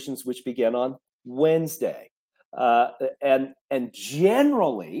expirations, which began on Wednesday. And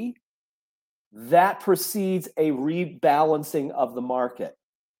generally, that precedes a rebalancing of the market.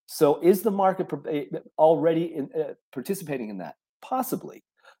 So is the market already participating in that? Possibly.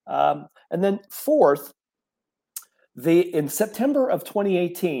 And then fourth, in September of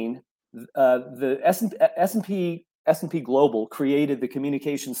 2018, the S&P Global created the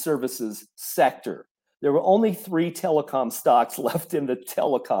communication services sector. There were only 3 telecom stocks left in the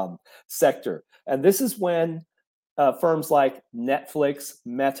telecom sector. And this is when firms like Netflix,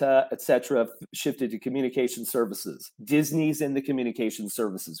 Meta, etc., shifted to communication services. Disney's in the communication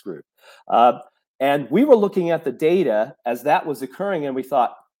services group. And we were looking at the data as that was occurring, and we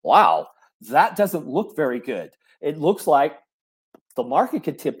thought, wow, that doesn't look very good. It looks like the market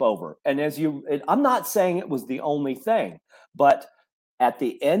could tip over. And I'm not saying it was the only thing, but at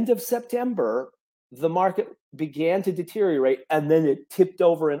the end of September, the market began to deteriorate, and then it tipped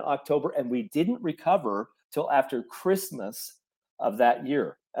over in October, and we didn't recover till after Christmas of that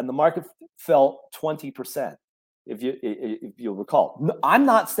year. And the market fell 20%, if you'll recall. I'm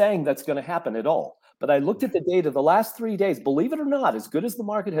not saying that's going to happen at all, but I looked at the data the last 3 days. Believe it or not, as good as the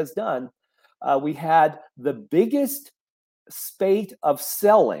market has done, we had the biggest spate of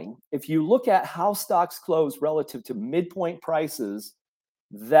selling. If you look at how stocks close relative to midpoint prices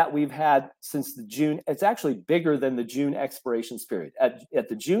that we've had since the June, it's actually bigger than the June expirations period. At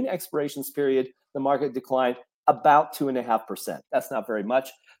the June expirations period, the market declined about 2.5%. That's not very much.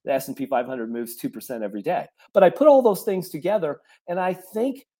 The S&P 500 moves 2% every day. But I put all those things together, and I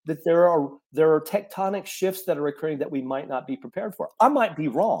think that there are tectonic shifts that are occurring that we might not be prepared for. I might be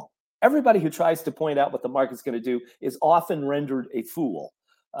wrong. Everybody who tries to point out what the market's going to do is often rendered a fool.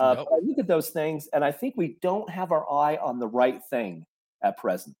 But I look at those things, and I think we don't have our eye on the right thing at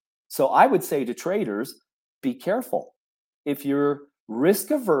present. So I would say to traders, be careful. If you're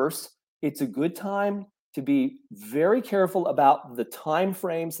risk averse, it's a good time to be very careful about the time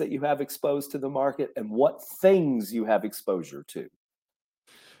frames that you have exposed to the market and what things you have exposure to.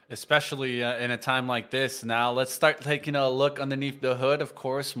 Especially in a time like this. Now let's start taking a look underneath the hood. Of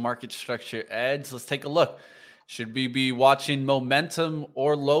course, market structure edge. Let's take a look. Should we be watching momentum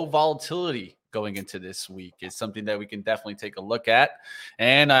or low volatility going into this week? Is something that we can definitely take a look at.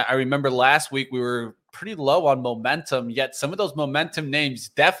 And I remember last week we were pretty low on momentum, yet some of those momentum names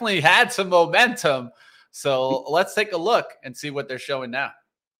definitely had some momentum. So let's take a look and see what they're showing now.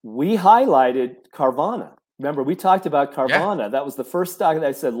 We highlighted Carvana. Remember, we talked about Carvana. Yeah. That was the first stock that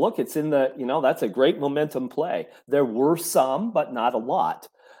I said, look, it's in the, that's a great momentum play. There were some, but not a lot.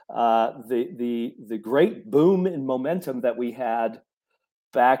 The great boom in momentum that we had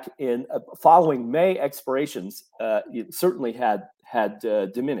back in following May expirations certainly had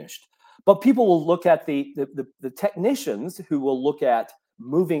diminished. But people will look at the technicians who will look at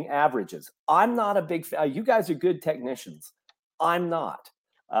moving averages. I'm not a big fan. You guys are good technicians. I'm not.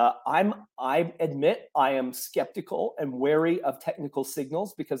 I admit I am skeptical and wary of technical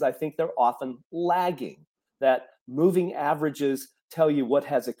signals because I think they're often lagging. That moving averages tell you what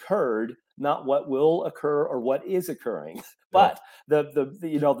has occurred, not what will occur or what is occurring. But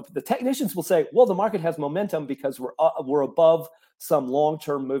the technicians will say, well, the market has momentum because we're above some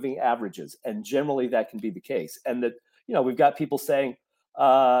long-term moving averages, and generally that can be the case. And that we've got people saying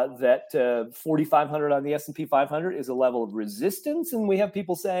that 4,500 on the S&P 500 is a level of resistance, and we have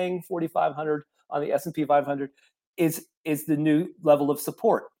people saying 4,500 on the S&P 500 is the new level of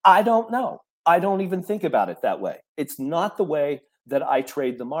support. I don't know. I don't even think about it that way. It's not the way that I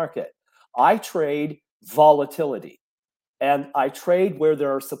trade the market. I trade volatility, and I trade where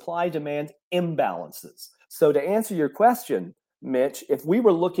there are supply-demand imbalances. So to answer your question, Mitch, if we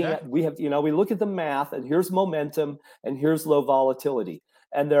were looking at, we look at the math, and here's momentum and here's low volatility.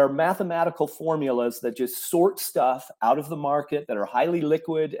 And there are mathematical formulas that just sort stuff out of the market that are highly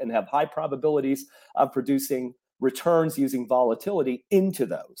liquid and have high probabilities of producing returns using volatility into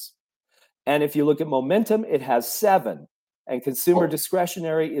those. And if you look at momentum, it has 7. And consumer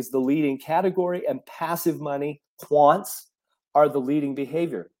discretionary is the leading category, and passive money, quants, are the leading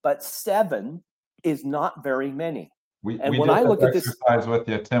behavior. But 7 is not very many. When I look at this exercise with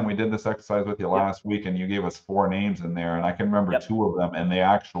you, Tim, we did this exercise with you last week, and you gave us 4 names in there, and I can remember 2 of them, and they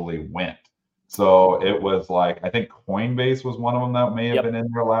actually went. So it was like, I think Coinbase was one of them that may have been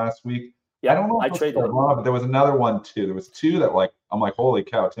in there last week. I don't know if it was Carvana, but there was another one too. There was two that like, I'm like, holy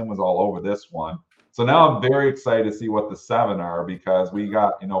cow, Tim was all over this one. So now I'm very excited to see what the 7 are, because we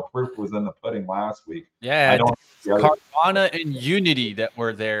got, proof was in the pudding last week. Yeah, Carvana and Unity that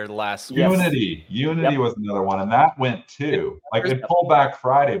were there last week. Unity was another one, and that went too. Like it pulled back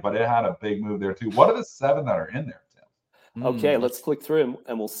Friday, but it had a big move there too. What are the 7 that are in there, Tim? Okay, let's click through them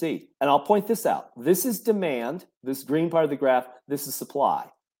and we'll see. And I'll point this out. This is demand. This green part of the graph. This is supply.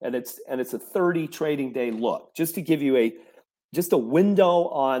 And it's a 30 trading day look, just to give you a window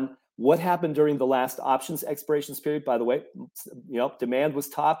on what happened during the last options expirations period. By the way, demand was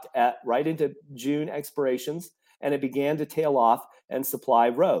topped at right into June expirations, and it began to tail off, and supply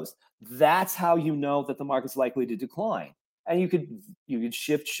rose. That's how you know that the market's likely to decline. And you could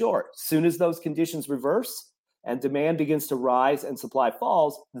shift short. As soon as those conditions reverse and demand begins to rise and supply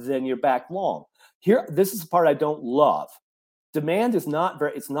falls, then you're back long. Here, this is the part I don't love. Demand is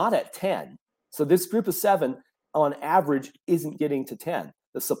it's not at 10. So this group of 7 on average isn't getting to 10.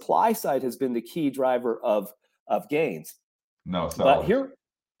 The supply side has been the key driver of gains. But here,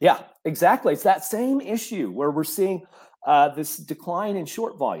 yeah, exactly. It's that same issue where we're seeing this decline in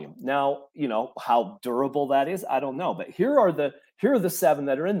short volume. Now, how durable that is, I don't know. But here are the 7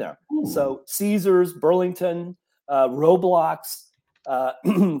 that are in there. Ooh. So Caesars, Burlington, Roblox.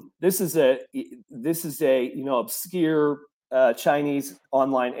 This is a obscure Chinese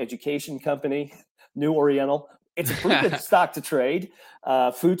online education company, New Oriental. It's a pretty good stock to trade.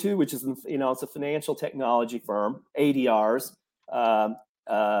 Futu, which is it's a financial technology firm. ADRs,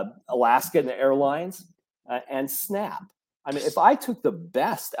 Alaska and the Airlines, and Snap. I mean, if I took the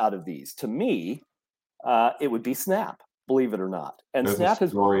best out of these, to me, it would be Snap. Believe it or not. And there's Snap a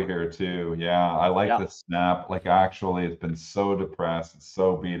story here too. Yeah, I like the Snap. Like actually, it's been so depressed, it's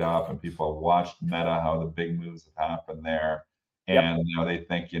so beat up, and people have watched Meta, how the big moves have happened there. And they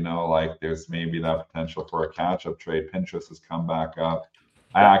think, like there's maybe that potential for a catch-up trade. Pinterest has come back up.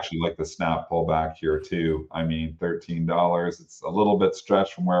 I actually like the Snap pullback here too. I mean, $13. It's a little bit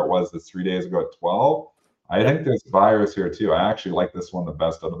stretched from where it was this 3 days ago at 12. I think there's buyers here too. I actually like this one the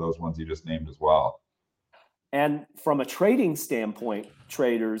best out of those ones you just named as well. And from a trading standpoint,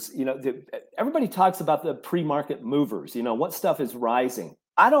 traders, everybody talks about the pre-market movers, what stuff is rising.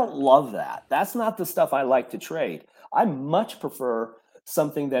 I don't love that. That's not the stuff I like to trade. I much prefer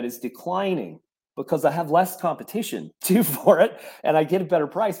something that is declining because I have less competition for it and I get a better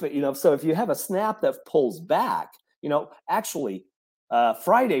price. But, so if you have a Snap that pulls back, actually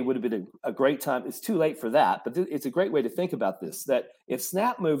Friday would have been a great time. It's too late for that, but it's a great way to think about this, that if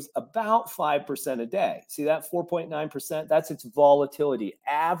Snap moves about 5% a day, see that 4.9%, that's its volatility,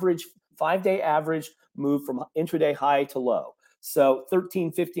 average 5-day average move from intraday high to low. So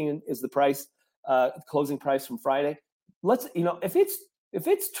 13.15 is the price, closing price from Friday. Let's, if it's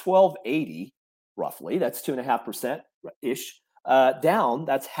 1280 roughly, that's 2.5% ish down.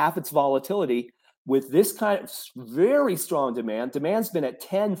 That's half its volatility. With this kind of very strong demand, demand's been at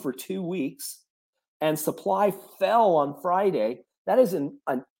 10 for 2 weeks, and supply fell on Friday. That is an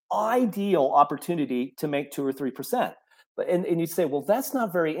ideal opportunity to make 2 or 3%. But and you say, well, that's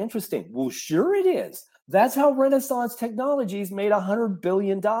not very interesting. Well, sure it is. That's how Renaissance Technologies made $100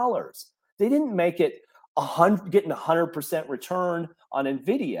 billion. They didn't make it getting 100% return on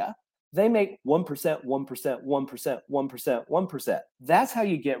NVIDIA. They make 1%, 1%, 1%, 1%, 1%. That's how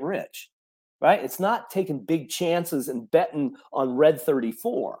you get rich, right? It's not taking big chances and betting on red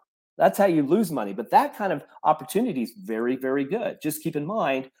 34. That's how you lose money. But that kind of opportunity is very, very good. Just keep in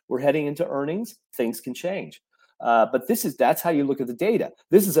mind, we're heading into earnings. Things can change. But that's how you look at the data.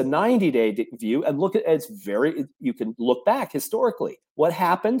 This is a 90-day view, and you can look back historically. What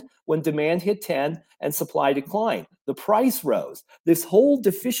happened when demand hit 10 and supply declined? The price rose. This whole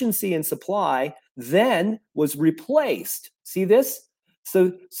deficiency in supply then was replaced. See this?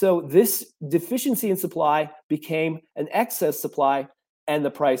 So this deficiency in supply became an excess supply, and the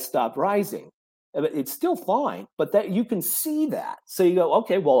price stopped rising. It's still fine, but that you can see that. So you go,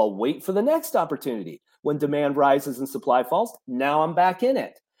 okay, well, I'll wait for the next opportunity. When demand rises and supply falls, now I'm back in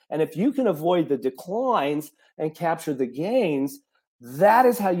it. And if you can avoid the declines and capture the gains, that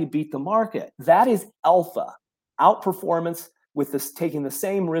is how you beat the market. That is alpha, outperformance with this taking the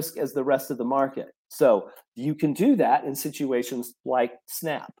same risk as the rest of the market. So you can do that in situations like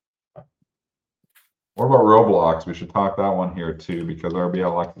Snap. What about Roblox? We should talk that one here too, because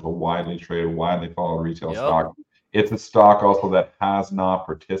RBLX is a widely traded, widely followed retail stock. It's a stock also that has not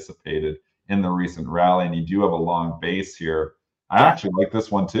participated in the recent rally, and you do have a long base here. I actually like this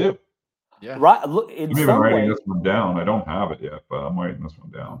one too. Yeah. Right. Look, I'm even writing this one down. I don't have it yet, but I'm writing this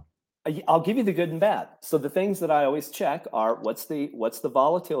one down. I'll give you the good and bad. So the things that I always check are what's the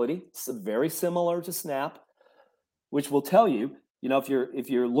volatility? It's very similar to Snap, which will tell you, if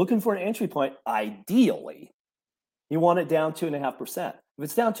you're looking for an entry point, ideally, you want it down 2.5%. If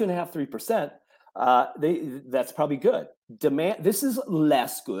it's down 2.5%, 3%, that's probably good. Demand, this is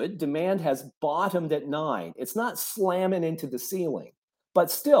less good. Demand has bottomed at 9. It's not slamming into the ceiling,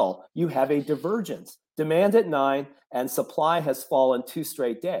 but still, you have a divergence. Demand at 9 and supply has fallen 2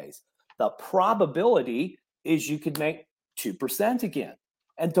 straight days. The probability is you could make 2% again,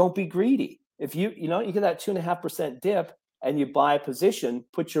 and don't be greedy. If you get that 2.5% dip and you buy a position,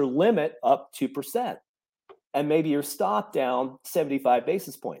 put your limit up 2%, and maybe your stop down 75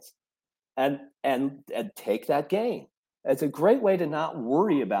 basis points, and take that gain. It's a great way to not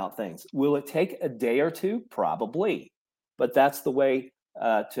worry about things. Will it take a day or two? Probably, but that's the way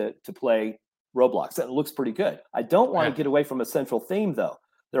to play Roblox. That looks pretty good. I don't want to get away from a central theme, though.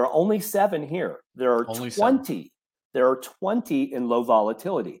 There are only 7 here. There are only 20. 7. There are 20 in low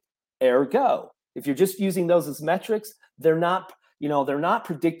volatility. Ergo, if you're just using those as metrics, they're not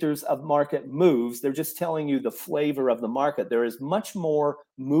predictors of market moves. They're just telling you the flavor of the market. There is much more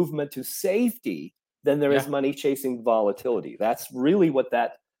movement to safety than there is money chasing volatility. That's really what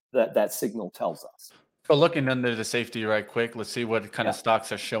that signal tells us. So looking under the safety right quick, let's see what kind of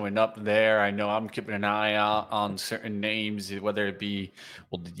stocks are showing up there. I know I'm keeping an eye out on certain names, whether it be,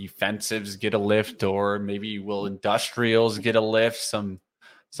 will the defensives get a lift, or maybe will industrials get a lift, some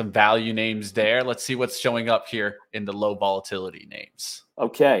value names there. Let's see what's showing up here in the low volatility names.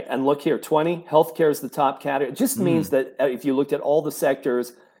 Okay, and look here, 20, healthcare is the top category. It just means that if you looked at all the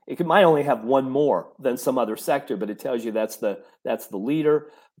sectors, might only have one more than some other sector, but it tells you that's the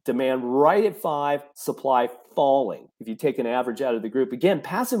leader. Demand right at 5, supply falling. If you take an average out of the group, again,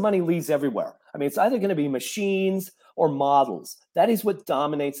 passive money leads everywhere. I mean, it's either going to be machines or models. That is what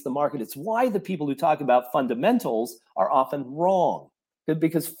dominates the market. It's why the people who talk about fundamentals are often wrong,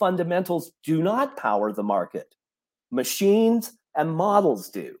 because fundamentals do not power the market. Machines and models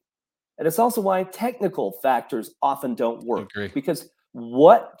do. And it's also why technical factors often don't work. Because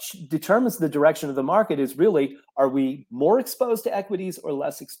what determines the direction of the market is really, are we more exposed to equities or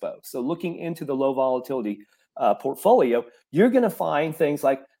less exposed? So looking into the low volatility portfolio, you're going to find things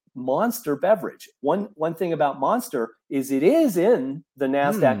like Monster beverage. One thing about Monster is it is in the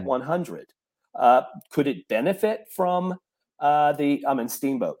Nasdaq 100. Could it benefit from I'm in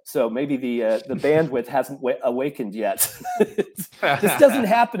Steamboat, so maybe the bandwidth hasn't awakened yet. This doesn't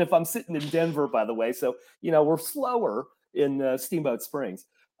happen if I'm sitting in Denver, by the way. So we're slower in Steamboat Springs.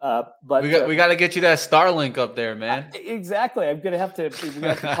 But we got to get you that Starlink up there, man. Exactly. I'm gonna have to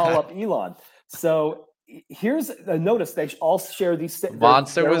call up Elon. So here's a notice. They all share these.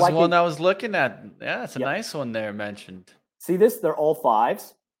 Monster was like one I was looking at. Yeah, it's a nice one there mentioned. See this? They're all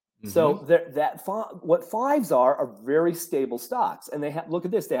 5s. So what 5s are very stable stocks, and they look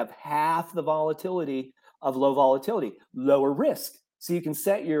at this. They have half the volatility of low volatility, lower risk. So you can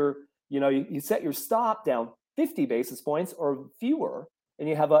set your you set your stop down 50 basis points or fewer, and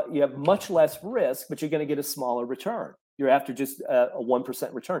you have much less risk, but you're going to get a smaller return. You're after just a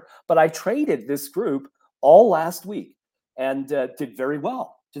 1% return. But I traded this group all last week and did very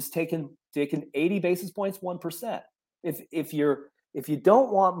well. Just taking 80 basis points, 1%. If you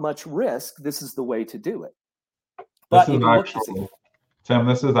don't want much risk, this is the way to do it. But Tim,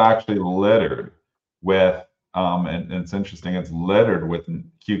 this is actually littered with, and it's interesting, it's littered with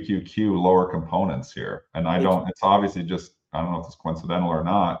QQQ lower components here. And it's obviously just, I don't know if it's coincidental or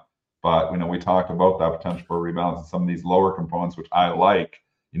not, but we talked about that potential for rebalance and some of these lower components, which I like,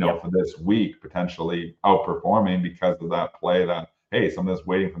 for this week, potentially outperforming because of that play that, hey, some of this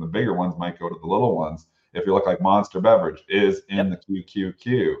waiting for the bigger ones might go to the little ones. If you look like Monster Beverage is in the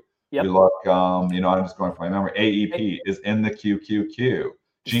QQQ. You look, I'm just going for my memory. AEP is in the QQQ.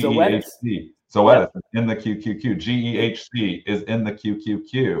 GEHC. Zoetis is in the QQQ. GEHC is in the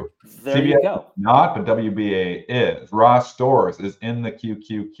QQQ. There CVS you go. Not, but WBA is. Ross Stores is in the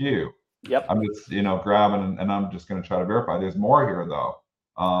QQQ. Yep. I'm just, grabbing, and I'm just going to try to verify. There's more here, though.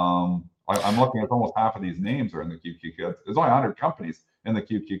 I'm looking at almost half of these names are in the QQQ. There's only 100 companies in the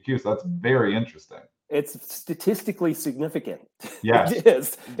QQQ, so that's very interesting. It's statistically significant. Yes. It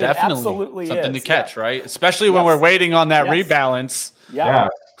is. Definitely. It absolutely something is. to catch, right? Especially when we're waiting on that rebalance. Yeah.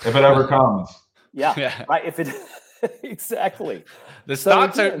 If it ever comes. Yeah. Right. If it exactly. The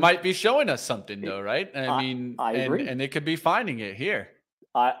stocks might be showing us something, though, right? I agree. And they could be finding it here.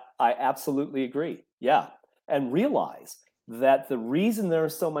 I absolutely agree. Yeah. And realize that the reason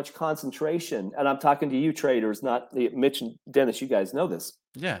there's so much concentration, and I'm talking to you traders, not Mitch and Dennis, you guys know this.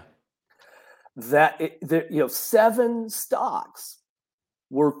 Yeah. That 7 stocks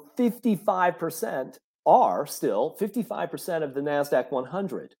were 55%, are still 55% of the Nasdaq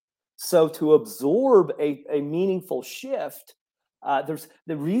 100. So to absorb a meaningful shift, there's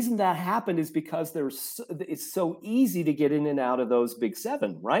the reason that happened is because it's so easy to get in and out of those big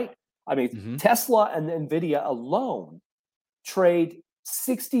seven, right? I mean, Tesla and Nvidia alone trade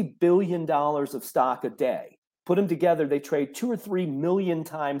 $60 billion of stock a day. Put them together, they trade 2 or 3 million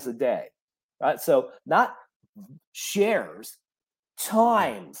times a day, right? So not shares,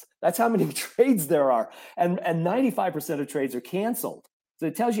 times. That's how many trades there are. And 95% of trades are canceled. So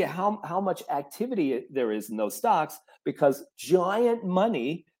it tells you how much activity there is in those stocks, because giant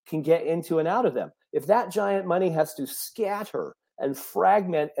money can get into and out of them. If that giant money has to scatter and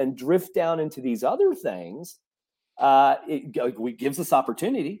fragment and drift down into these other things, it gives us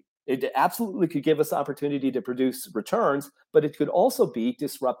opportunity. It absolutely could give us opportunity to produce returns, but it could also be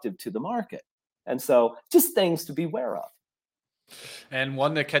disruptive to the market. And so just things to be aware of. And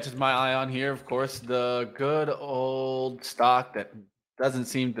one that catches my eye on here, of course, the good old stock that doesn't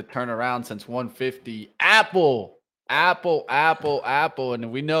seem to turn around since 150, Apple.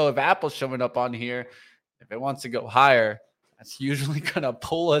 And we know if Apple's showing up on here, if it wants to go higher, that's usually going to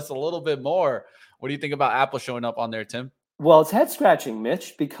pull us a little bit more. What do you think about Apple showing up on there, Tim? Well, it's head scratching,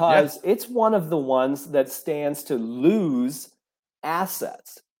 Mitch, because it's one of the ones that stands to lose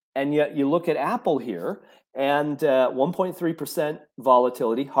assets. And yet you look at Apple here, and 1.3%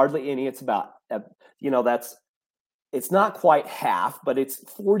 volatility, hardly any. It's about, it's not quite half, but it's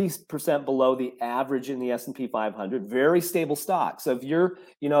 40% below the average in the S&P 500. Very stable stock. So if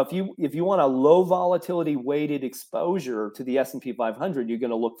you want a low volatility weighted exposure to the S&P 500, you're going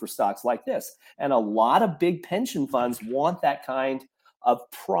to look for stocks like this. And a lot of big pension funds want that kind of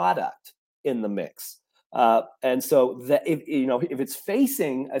product in the mix. And so that if it's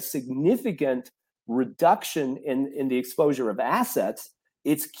facing a significant reduction in the exposure of assets,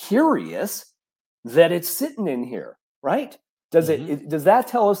 it's curious that it's sitting in here, right? Does that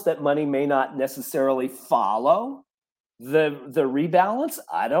tell us that money may not necessarily follow the rebalance?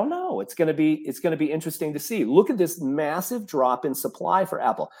 I don't know. It's going to be interesting to see. Look at this massive drop in supply for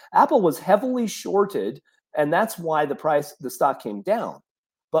Apple. Apple was heavily shorted, and that's why the stock came down.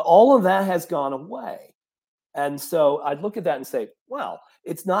 But all of that has gone away. And so I'd look at that and say, well,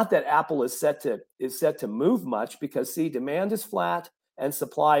 it's not that Apple is set to move much, because see, demand is flat and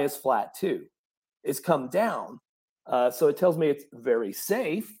supply is flat too. It's come down. So it tells me it's very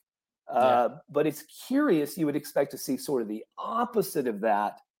safe. But it's curious. You would expect to see sort of the opposite of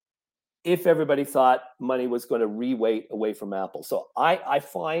that if everybody thought money was going to reweight away from Apple. So I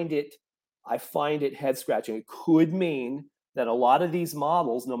find it head scratching. It could mean that a lot of these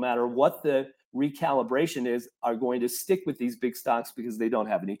models, no matter what the recalibration is, are going to stick with these big stocks because they don't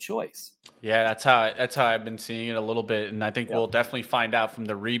have any choice. Yeah, that's how I've been seeing it a little bit, and I think we'll definitely find out from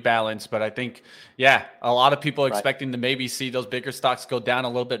the rebalance. But I think, a lot of people are expecting to maybe see those bigger stocks go down a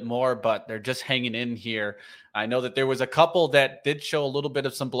little bit more, but they're just hanging in here. I know that there was a couple that did show a little bit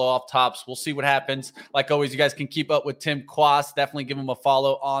of some blow off tops. We'll see what happens. Like always, you guys can keep up with Tim Quast. Definitely give him a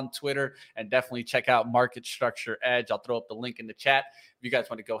follow on Twitter, and definitely check out Market Structure Edge. I'll throw up the link in the chat if you guys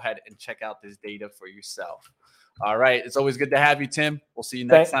want to go ahead and check out this data for yourself. All right. It's always good to have you, Tim. We'll see you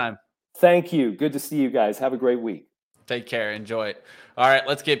next time. Thank you. Good to see you guys. Have a great week. Take care. Enjoy it. All right,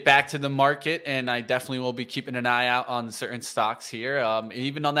 let's get back to the market, and I definitely will be keeping an eye out on certain stocks here.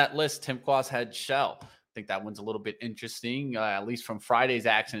 Even on that list, Tim Quast had Shell. I think that one's a little bit interesting, at least from Friday's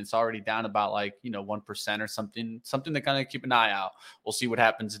action. It's already down about 1% or something to kind of keep an eye out. We'll see what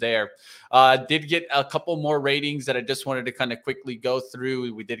happens there. Did get a couple more ratings that I just wanted to kind of quickly go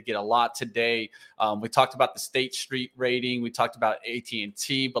through. We did get a lot today. We talked about the State Street rating. We talked about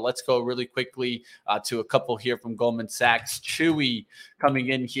AT&T, but let's go really quickly to a couple here from Goldman Sachs. Chewy coming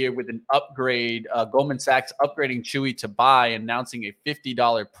in here with an upgrade. Goldman Sachs upgrading Chewy to buy, announcing a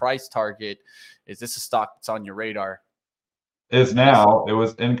 $50 price target. Is this a stock that's on your radar? Is now. It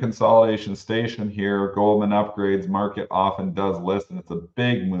was in consolidation station here. Goldman upgrades, market often does list, and it's a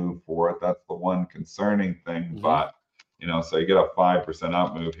big move for it. That's the one concerning thing. But, so you get a 5%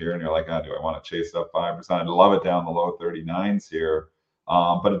 up move here, and you're like, do I want to chase up 5%? I'd love it down the low 39s here.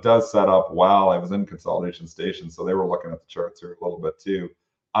 But it does set up well. I was in consolidation station, so they were looking at the charts here a little bit too.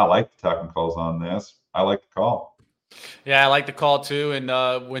 I like the technicals on this. I like the call. Yeah, I like the call too. And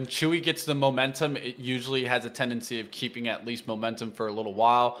when Chewy gets the momentum, it usually has a tendency of keeping at least momentum for a little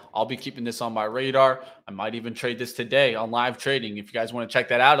while. I'll be keeping this on my radar. I might even trade this today on live trading. If you guys want to check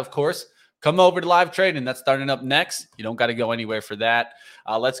that out, of course, come over to live trading. That's starting up next. You don't got to go anywhere for that.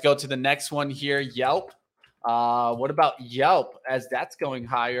 Let's go to the next one here, Yelp. What about Yelp as that's going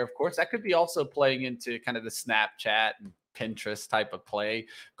higher? Of course, that could be also playing into kind of the Snapchat and Pinterest type of play.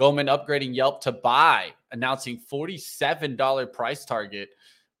 Goldman upgrading Yelp to buy, announcing $47 price target.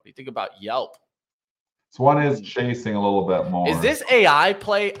 What do you think about Yelp? So one is chasing a little bit more. Is this AI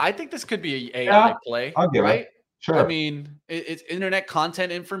play? I think this could be an AI play, I'll give right? it. Sure. I mean, it's internet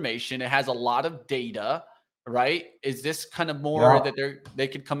content information. It has a lot of data, right? Is this kind of more that they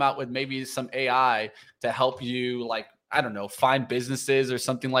could come out with maybe some AI to help you, like, I don't know, find businesses or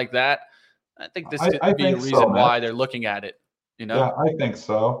something like that? I think this could be a reason why they're looking at it. You know? Yeah, I think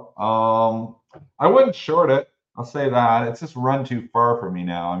so. I wouldn't short it. I'll say that. It's just run too far for me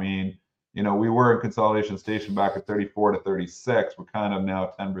now. I mean, you know, we were in consolidation station back at 34 to 36. We're kind of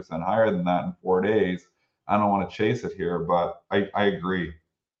now 10% higher than that in 4 days. I don't want to chase it here, but I agree.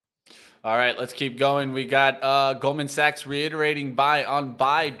 All right, let's keep going. We got Goldman Sachs reiterating buy on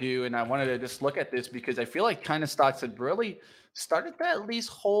Baidu, and I wanted to just look at this because I feel like China stocks had really started to at least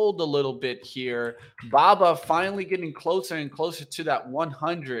hold a little bit here. Baba finally getting closer and closer to that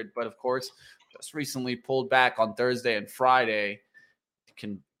 100, but of course, just recently pulled back on Thursday and Friday.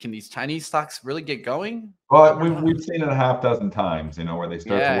 Can these Chinese stocks really get going? Well, we've seen it a half dozen times, you know, where they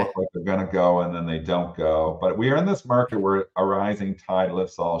start to look like they're going to go and then they don't go. But we are in this market where a rising tide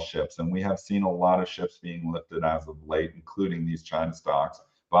lifts all ships, and we have seen a lot of ships being lifted as of late, including these China stocks.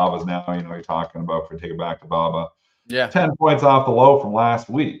 Baba's now, you know, you're talking about, for take it back to Baba, 10 points off the low from last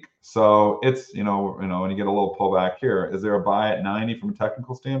week. So it's, you know, when you get a little pullback here, is there a buy at 90 from a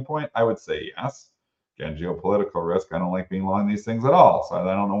technical standpoint? I would say yes. Again, geopolitical risk. I don't like being long these things at all. So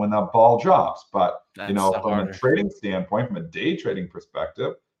I don't know when that ball drops. But, you know, from a trading standpoint, from a day trading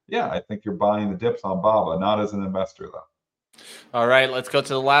perspective, yeah, I think you're buying the dips on Baba, not as an investor, though. All right, let's go to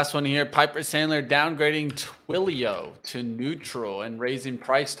the last one here. Piper Sandler downgrading Twilio to neutral and raising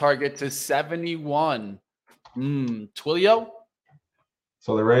price target to 71. Twilio?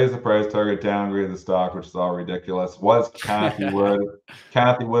 So they raised the price target, downgraded the stock, which is all ridiculous. Was Kathy Wood.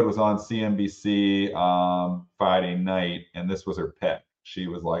 Kathy Wood was on CNBC Friday night, and this was her pick. She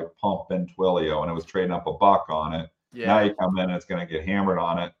was like pumping Twilio, and it was trading up $1 on it. Yeah. Now you come in and it's going to get hammered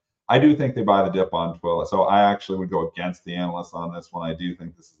on it. I do think they buy the dip on Twilio. So I actually would go against the analysts on this one. I do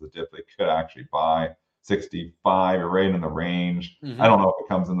think this is the dip they could actually buy. 65 or right in the range. I don't know if it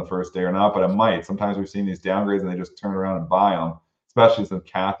comes in the first day or not, but it might. Sometimes we've seen these downgrades and they just turn around and buy them, especially since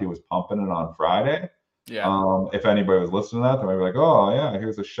Kathy was pumping it on Friday. Yeah. If anybody was listening to that, they might be like, oh, yeah,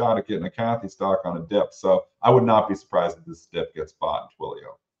 here's a shot at getting a Kathy stock on a dip. So I would not be surprised if this dip gets bought in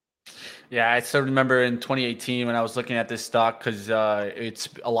Twilio. Yeah, I still remember in 2018 when I was looking at this stock because it's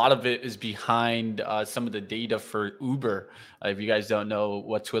a lot of it is behind some of the data for Uber. If you guys don't know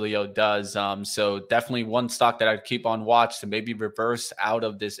what Twilio does, so definitely one stock that I'd keep on watch to maybe reverse out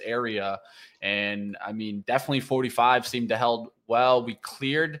of this area. And I mean, definitely 45 seemed to held well. We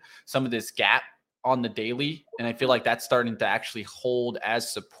cleared some of this gap on the daily, and I feel like that's starting to actually hold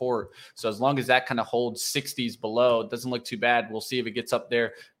as support. So as long as that kind of holds 60s below, it doesn't look too bad. We'll see if it gets up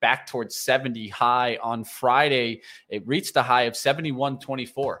there back towards 70 high on Friday. It reached a high of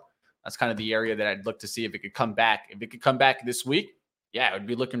 71.24. That's kind of the area that I'd look to see if it could come back. If it could come back this week, yeah, it would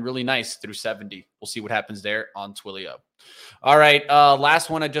be looking really nice through 70. We'll see what happens there on Twilio. All right, last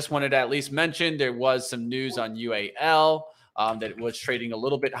one I just wanted to at least mention, there was some news on UAL. That it was trading a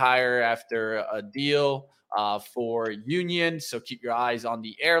little bit higher after a deal for Union. So keep your eyes on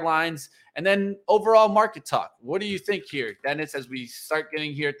the airlines. And then overall market talk. What do you think here, Dennis, as we start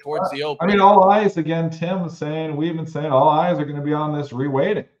getting here towards the open? I mean, all eyes, again, Tim was saying, we've been saying all eyes are going to be on this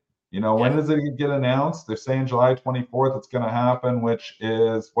reweighting. You know, when does it get announced? They're saying July 24th it's going to happen, which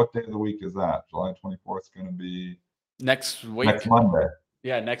is, what day of the week is that? July 24th is going to be next week. Next Monday.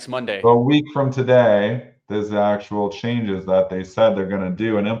 Yeah, next Monday. So a week from today, there's the actual changes that they said they're going to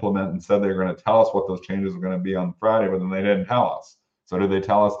do and implement, and said they're going to tell us what those changes are going to be on Friday, but then they didn't tell us. So did they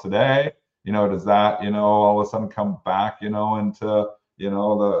tell us today? You know, does that, you know, all of a sudden come back, you know, into, you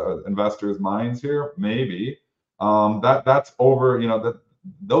know, the investors' minds here? Maybe. That's over, you know,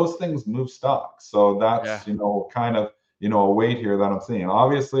 those things move stocks. So that's, you know, kind of, you know, a weight here that I'm seeing.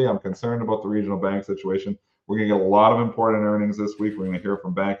 Obviously, I'm concerned about the regional bank situation. We're going to get a lot of important earnings this week. We're going to hear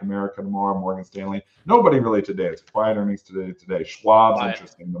from Bank of America tomorrow, Morgan Stanley. Nobody really today. It's quiet earnings today. Schwab's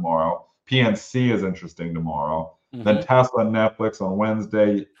interesting tomorrow. PNC is interesting tomorrow. Then Tesla and Netflix on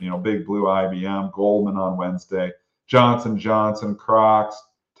Wednesday. You know, Big Blue, IBM, Goldman on Wednesday. Johnson Johnson, Crocs,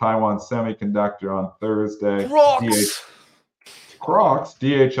 Taiwan Semiconductor on Thursday. Crocs,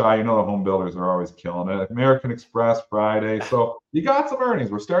 DHI, you know the home builders are always killing it. American Express Friday. So you got some earnings.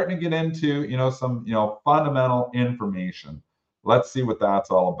 We're starting to get into, you know, some, you know, fundamental information. Let's see what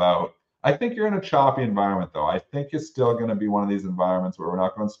that's all about. I think you're in a choppy environment, though. I think it's still going to be one of these environments where we're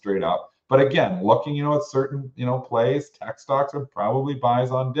not going straight up, But again, looking, at certain, plays, tech stocks are probably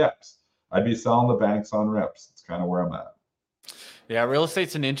buys on dips. I'd be selling the banks on rips. It's kind of where I'm at. Yeah, real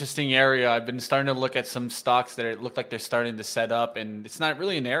estate's an interesting area. I've been starting to look at some stocks that it look like they're starting to set up, and it's not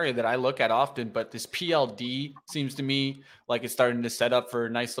really an area that I look at often, but this PLD seems to me like it's starting to set up for a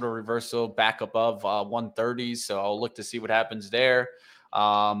nice little reversal back above 130s. So I'll look to see what happens there.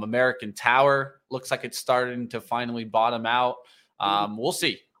 American Tower looks like it's starting to finally bottom out. We'll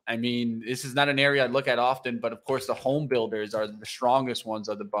see. I mean, this is not an area I look at often, but of course the home builders are the strongest ones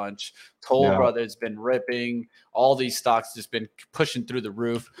of the bunch. Toll Brothers been ripping. All these stocks just been pushing through the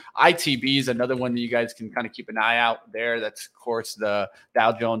roof. ITB is another one that you guys can kind of keep an eye out there. That's, of course, the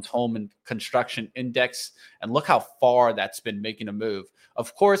Dow Jones Home and Construction Index. And look how far that's been making a move.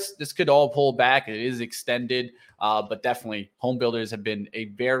 Of course, this could all pull back. It is extended, but definitely home builders have been a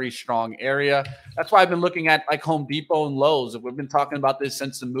very strong area. That's why I've been looking at like Home Depot and Lowe's. We've been talking about this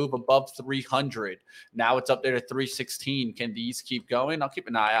since the move above 300. Now it's up there to 316. Can these keep going? I'll keep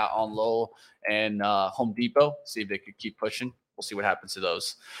an eye out on Lowell and Home Depot, see if they could keep pushing. We'll see what happens to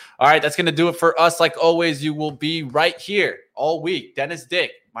those. All right, that's going to do it for us. Like always, you will be right here all week. Dennis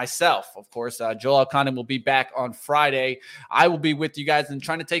Dick, myself, of course. Joel Alconin will be back on Friday. I will be with you guys and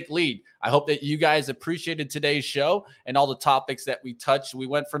trying to take lead. I hope that you guys appreciated today's show and all the topics that we touched. We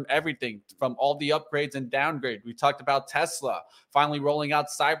went from everything, from all the upgrades and downgrades. We talked about Tesla finally rolling out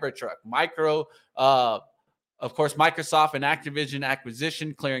Cybertruck, of course, Microsoft and Activision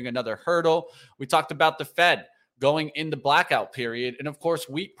acquisition clearing another hurdle. We talked about the Fed going into blackout period. And of course,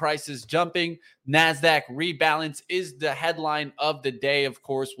 wheat prices jumping. Nasdaq rebalance is the headline of the day. Of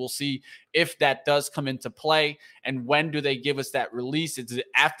course, we'll see if that does come into play. And when do they give us that release? Is it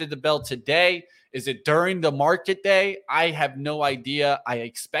after the bell today? Is it during the market day? I have no idea. I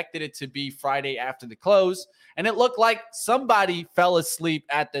expected it to be Friday after the close. And it looked like somebody fell asleep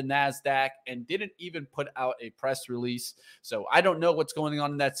at the Nasdaq and didn't even put out a press release. So I don't know what's going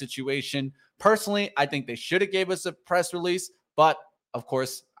on in that situation. Personally, I think they should have gave us a press release, but of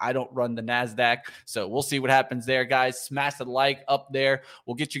course, I don't run the Nasdaq. So we'll see what happens there, guys. Smash the like up there.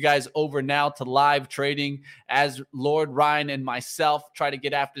 We'll get you guys over now to live trading as Lord Ryan and myself try to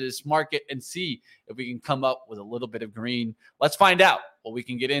get after this market and see if we can come up with a little bit of green. Let's find out what we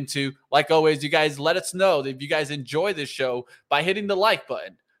can get into. Like always, you guys let us know that if you guys enjoy this show by hitting the like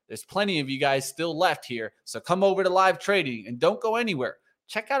button. There's plenty of you guys still left here. So come over to live trading and don't go anywhere.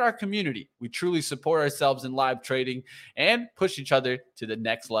 Check out our community. We truly support ourselves in live trading and push each other to the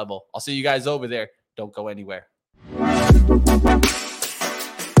next level. I'll see you guys over there. Don't go anywhere.